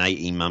sure in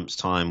 18 months'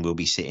 time, we'll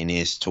be sitting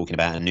here talking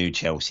about a new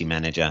Chelsea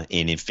manager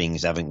if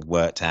things haven't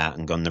worked out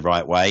and gone the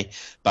right way.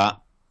 But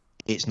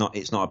it's not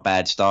a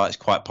bad start. It's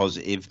quite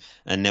positive,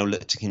 and they'll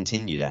look to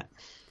continue that.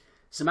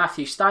 So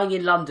Matthew, staying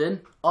in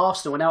London,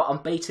 Arsenal are now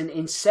unbeaten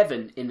in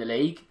 7 in the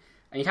league.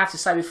 And you'd have to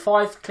say with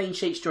 5 clean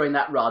sheets during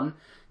that run,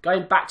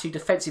 going back to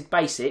defensive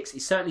basics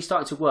is certainly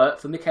starting to work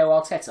for Mikel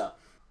Arteta.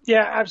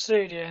 Yeah,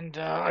 absolutely, and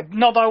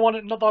not that I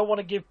want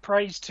to give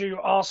praise to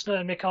Arsenal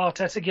and Mikel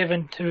Arteta,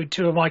 given to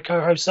two of my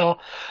co-hosts are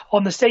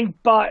on the team,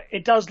 but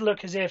it does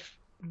look as if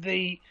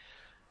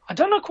I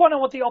don't quite know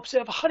what the opposite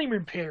of a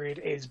honeymoon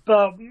period is,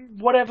 but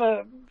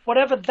whatever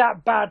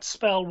that bad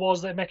spell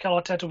was that Mikel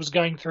Arteta was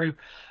going through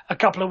a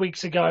couple of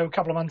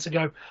months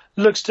ago,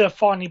 looks to have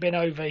finally been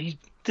over.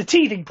 The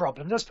teething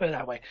problems, let's put it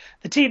that way.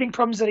 The teething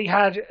problems that he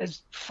had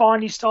has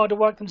finally started to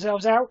work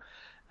themselves out.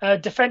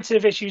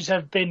 Defensive issues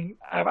have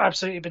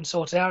absolutely been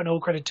sorted out, and all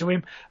credit to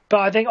him.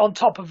 But I think on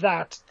top of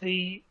that,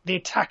 the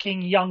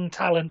attacking young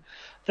talent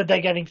that they're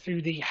getting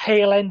through the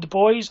Hale End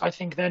boys, I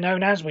think they're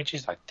known as, which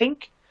is, I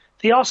think,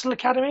 the Arsenal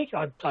Academy.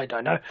 I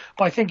don't know,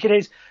 but I think it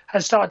is,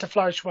 has started to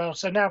flourish well.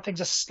 So now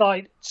things are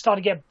starting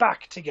to get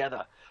back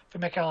together for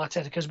Mikel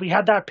Arteta, because we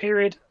had that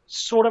period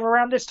sort of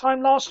around this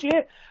time last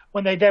year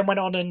when they then went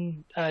on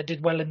and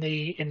did well in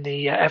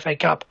the FA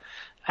Cup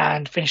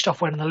and finished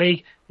off well in the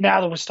league. Now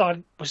that we're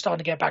starting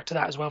to get back to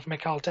that as well for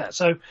Mikel Arteta.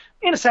 So,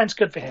 in a sense,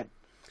 good for him.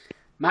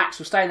 Max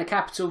will stay in the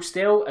capital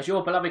still, as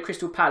your beloved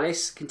Crystal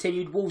Palace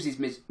continued Wolves'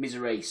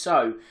 misery.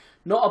 So,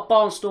 not a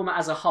barnstormer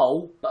as a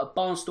whole, but a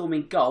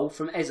barnstorming goal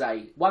from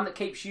Eze. One that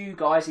keeps you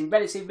guys in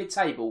relative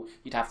mid-table,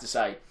 you'd have to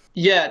say.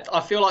 Yeah,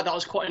 I feel like that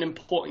was quite an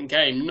important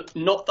game.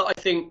 Not that I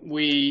think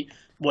we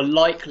were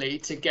likely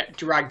to get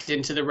dragged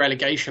into the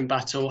relegation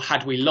battle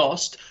had we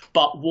lost,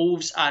 but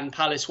Wolves and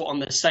Palace were on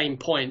the same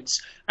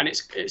points, and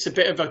it's a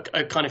bit of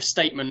a kind of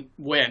statement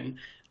win.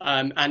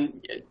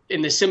 And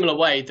in the similar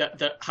way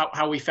that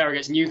how we fare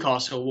against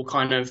Newcastle will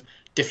kind of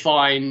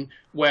define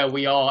where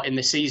we are in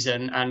the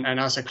season and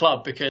as a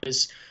club,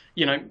 because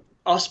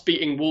us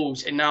beating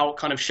Wolves, it now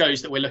kind of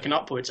shows that we're looking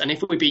upwards. And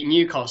if we beat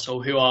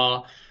Newcastle, who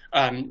are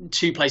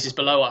 2 places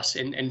below us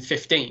in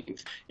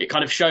 15th, it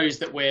kind of shows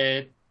that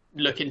we're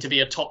looking to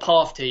be a top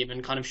half team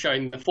and kind of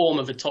showing the form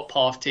of a top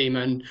half team,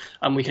 and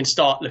we can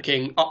start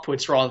looking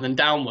upwards rather than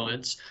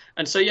downwards.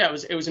 And so, yeah,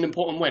 it was an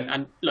important win.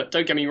 And look,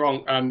 don't get me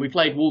wrong, we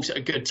played Wolves at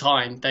a good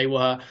time. They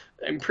were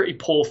in pretty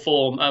poor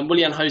form.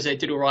 Willian Jose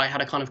did all right,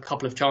 had a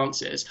couple of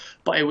chances,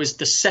 but it was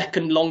the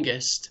second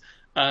longest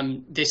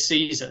this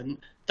season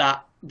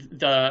that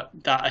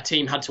a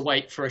team had to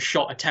wait for a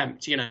shot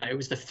attempt. It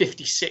was the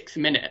 56th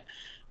minute.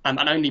 And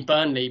only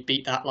Burnley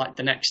beat that like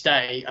the next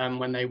day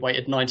when they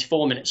waited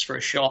 94 minutes for a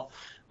shot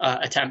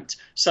attempt.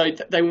 So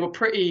they were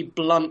pretty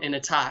blunt in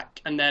attack.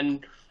 And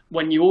then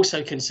when you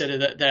also consider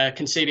that they're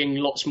conceding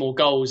lots more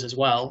goals as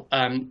well,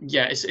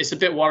 it's a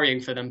bit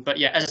worrying for them. But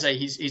yeah, as I say,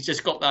 he's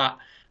just got that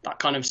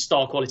kind of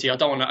star quality. I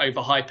don't want to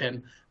overhype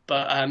him.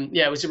 But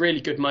it was a really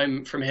good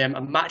moment from him,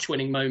 a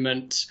match-winning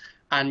moment.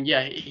 And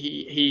yeah,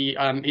 he's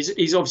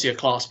obviously a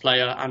class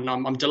player, and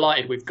I'm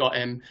delighted we've got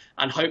him.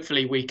 And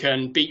hopefully we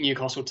can beat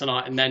Newcastle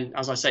tonight, and then,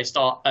 as I say,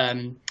 start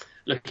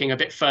looking a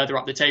bit further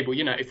up the table.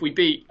 If we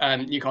beat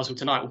Newcastle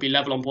tonight, we'll be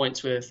level on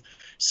points with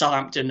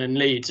Southampton and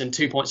Leeds, and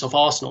 2 points off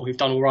Arsenal, who've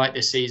done all right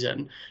this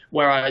season.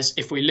 Whereas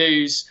if we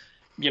lose,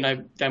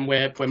 then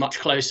we're much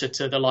closer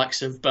to the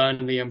likes of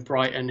Burnley and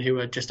Brighton, who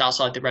are just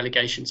outside the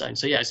relegation zone.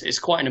 So yeah, it's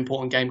quite an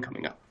important game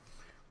coming up.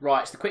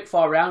 Right, it's the quick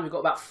fire round. We've got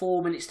about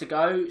 4 minutes to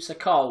go. So,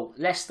 Cole,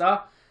 Leicester,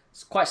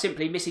 it's quite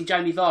simply missing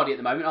Jamie Vardy at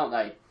the moment, aren't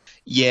they?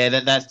 Yeah,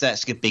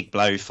 that's a big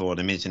blow for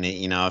them, isn't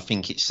it? I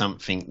think it's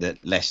something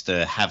that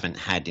Leicester haven't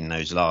had in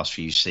those last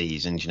few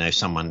seasons.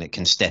 Someone that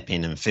can step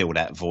in and fill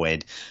that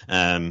void.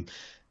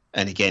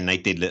 And again, they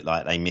did look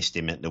like they missed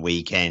him at the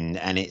weekend.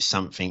 And it's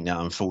something that,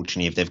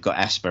 unfortunately, if they've got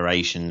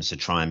aspirations to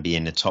try and be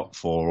in the top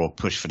 4 or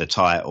push for the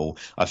title,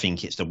 I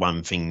think it's the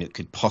one thing that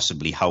could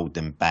possibly hold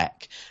them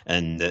back,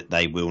 and that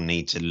they will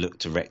need to look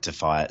to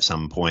rectify at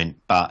some point.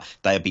 But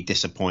they'll be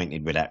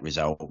disappointed with that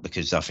result,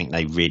 because I think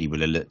they really will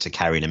have looked to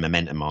carry the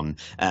momentum on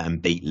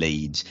and beat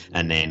Leeds,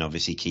 and then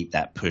obviously keep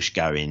that push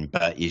going.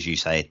 But as you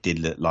say, it did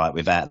look like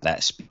without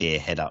that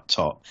spearhead up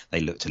top,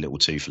 they looked a little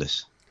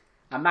toothless.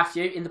 And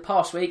Matthew, in the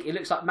past week, it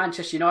looks like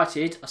Manchester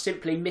United are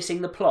simply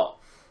missing the plot.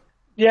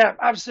 Yeah,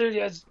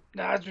 absolutely. As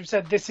we've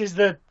said, this is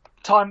the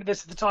time of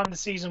the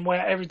season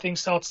where everything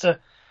starts to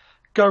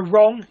go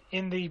wrong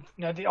in the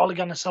the Ole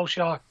Gunnar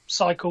Solskjaer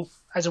cycle,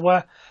 as it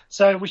were.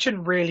 So we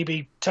shouldn't really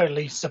be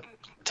totally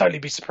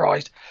be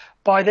surprised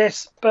by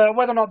this. But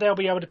whether or not they'll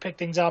be able to pick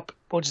things up,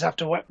 we'll just have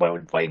to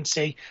wait and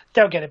see.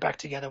 They'll get it back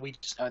together. We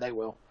just know they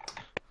will.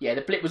 Yeah,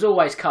 the blip was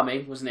always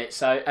coming, wasn't it?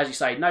 So, as you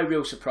say, no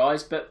real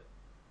surprise. But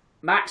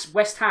Max,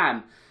 West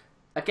Ham,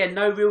 again,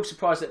 no real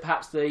surprise that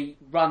perhaps the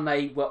run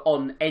they were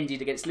on ended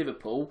against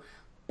Liverpool.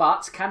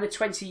 But can the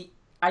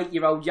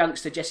 28-year-old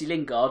youngster Jesse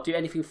Lingard do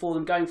anything for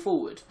them going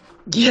forward?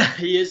 Yeah,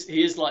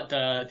 he's like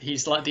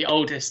the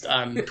oldest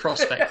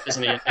prospect,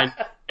 isn't he,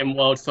 in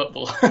world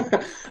football?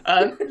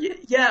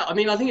 Yeah, I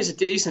mean, I think it's a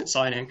decent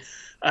signing.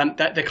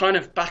 The kind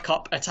of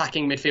backup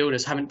attacking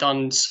midfielders haven't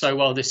done so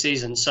well this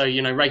season. So,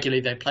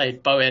 regularly they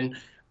played Bowen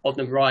on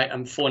the right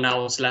and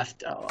Fornals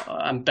left,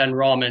 and Ben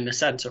Rama in the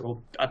centre,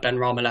 or Ben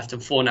Rama left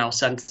and Fornals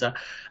centre.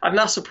 And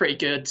that's a pretty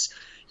good,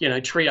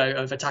 trio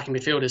of attacking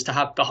midfielders to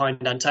have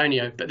behind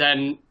Antonio. But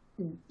then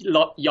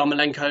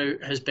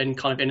Yarmolenko has been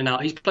kind of in and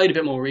out. He's played a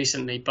bit more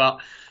recently, but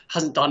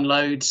hasn't done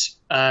loads.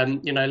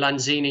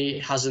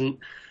 Lanzini hasn't,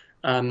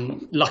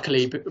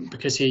 luckily,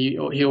 because he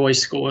always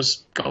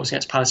scores goals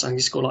against Palace. I think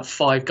he scored like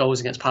 5 goals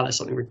against Palace,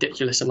 something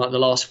ridiculous in like the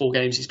last 4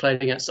 games he's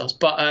played against us.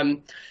 But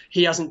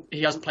he hasn't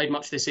played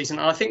much this season.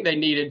 And I think they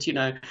needed,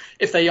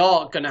 if they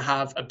are going to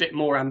have a bit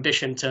more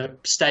ambition to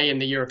stay in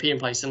the European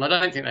place, and I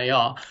don't think they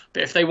are,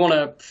 but if they want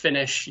to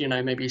finish,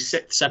 maybe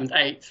 6th, 7th,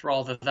 8th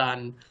rather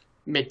than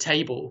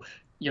mid-table,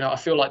 I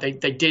feel like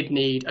they did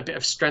need a bit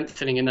of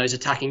strengthening in those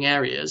attacking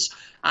areas,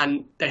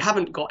 and they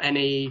haven't got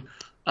any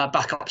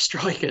backup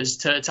strikers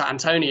to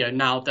Antonio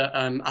now that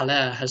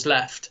Haller has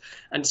left.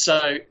 And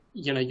so,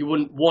 you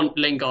wouldn't want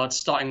Lingard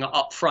starting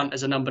up front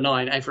as a number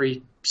 9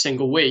 every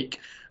single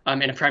week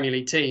in a Premier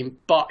League team,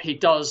 but he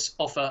does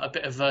offer a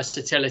bit of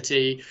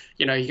versatility.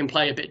 He can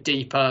play a bit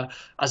deeper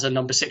as a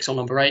number 6 or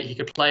number 8. He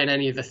could play in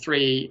any of the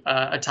 3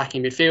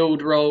 attacking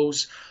midfield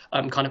roles,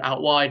 kind of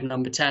out wide,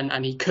 number 10,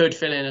 and he could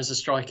fill in as a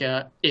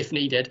striker if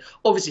needed.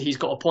 Obviously, he's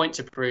got a point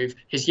to prove.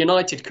 His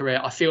United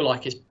career, I feel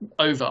like, is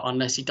over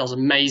unless he does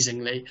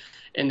amazingly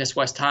in this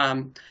West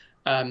Ham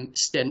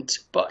stint.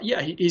 But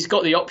yeah, he's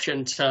got the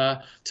option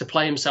to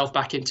play himself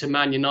back into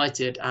Man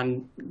United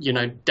and,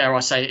 dare I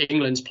say,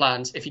 England's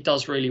plans if he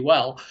does really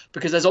well,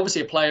 because there's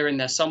obviously a player in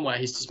there somewhere.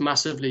 He's just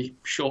massively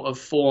short of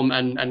form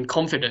and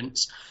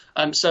confidence.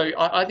 So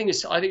I think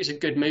it's a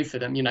good move for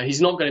them.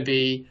 He's not going to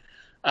be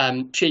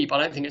cheap. I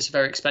don't think it's a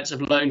very expensive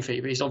loan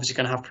fee, but he's obviously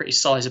going to have pretty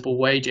sizable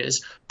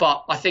wages.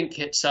 But I think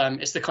it's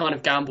the kind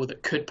of gamble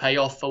that could pay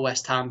off for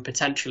West Ham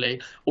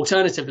potentially.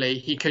 Alternatively,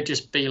 he could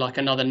just be like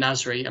another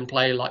Nasri and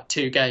play like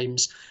 2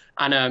 games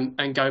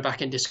and go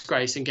back in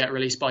disgrace and get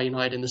released by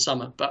United in the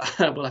summer. But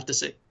we'll have to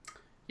see.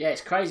 Yeah,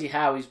 it's crazy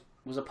how he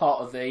was a part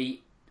of the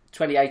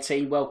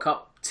 2018 World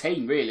Cup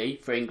team, really,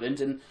 for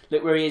England, and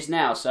look where he is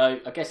now.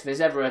 So I guess if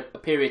there's ever a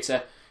period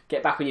to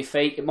get back on your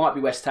feet, it might be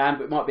West Ham,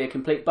 but it might be a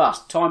complete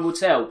bust. Time will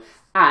tell.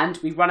 And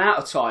we've run out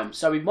of time.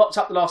 So we've mopped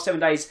up the last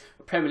 7 days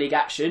of Premier League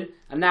action,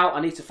 and now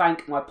I need to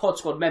thank my Pod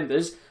Squad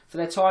members for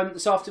their time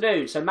this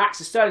afternoon. So Max,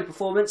 a sterling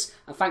performance,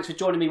 and thanks for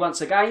joining me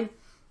once again.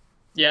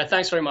 Yeah,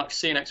 thanks very much.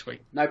 See you next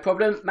week. No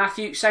problem.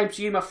 Matthew, same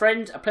to you, my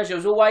friend. A pleasure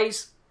as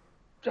always.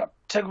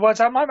 Take the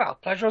words out of my mouth.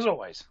 Pleasure as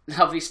always.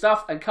 Lovely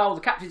stuff. And Carl, the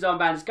captain's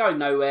armband is going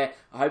nowhere.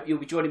 I hope you'll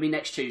be joining me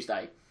next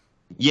Tuesday.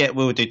 Yeah,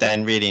 we'll do,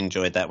 Dan. Really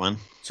enjoyed that one.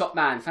 Top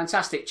man.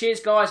 Fantastic.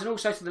 Cheers, guys, and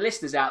also to the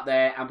listeners out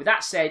there. And with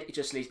that said, it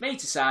just leaves me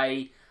to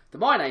say that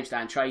my name's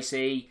Dan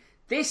Tracy.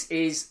 This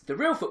is The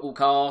Real Football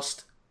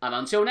Cast. And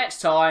until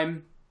next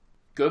time,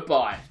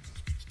 goodbye.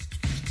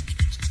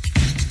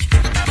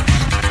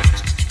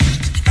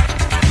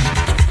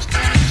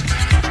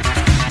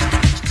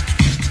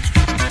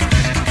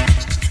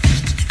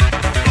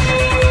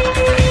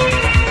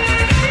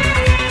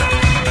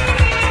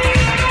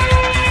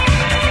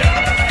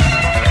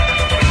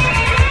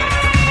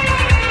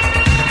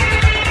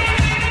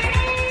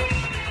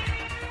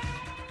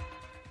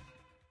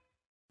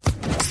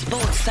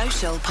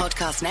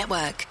 Podcast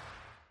Network.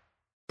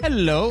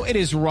 Hello, it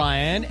is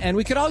Ryan, and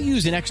we could all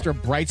use an extra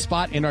bright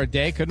spot in our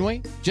day, couldn't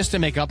we? Just to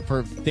make up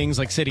for things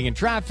like sitting in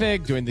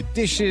traffic, doing the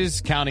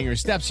dishes, counting your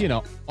steps,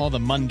 all the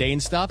mundane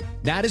stuff.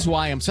 That is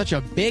why I'm such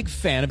a big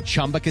fan of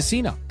Chumba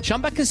Casino.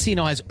 Chumba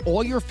Casino has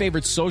all your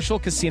favorite social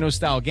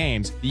casino-style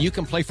games that you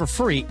can play for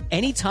free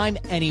anytime,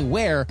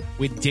 anywhere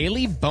with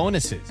daily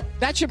bonuses.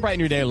 That should brighten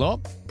your day a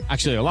little.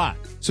 Actually, a lot.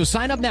 So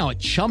sign up now at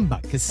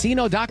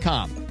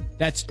ChumbaCasino.com.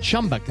 That's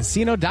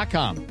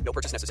ChumbaCasino.com. No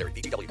purchase necessary.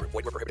 VGW Group.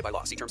 Void where prohibited by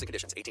law. See terms and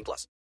conditions. 18+.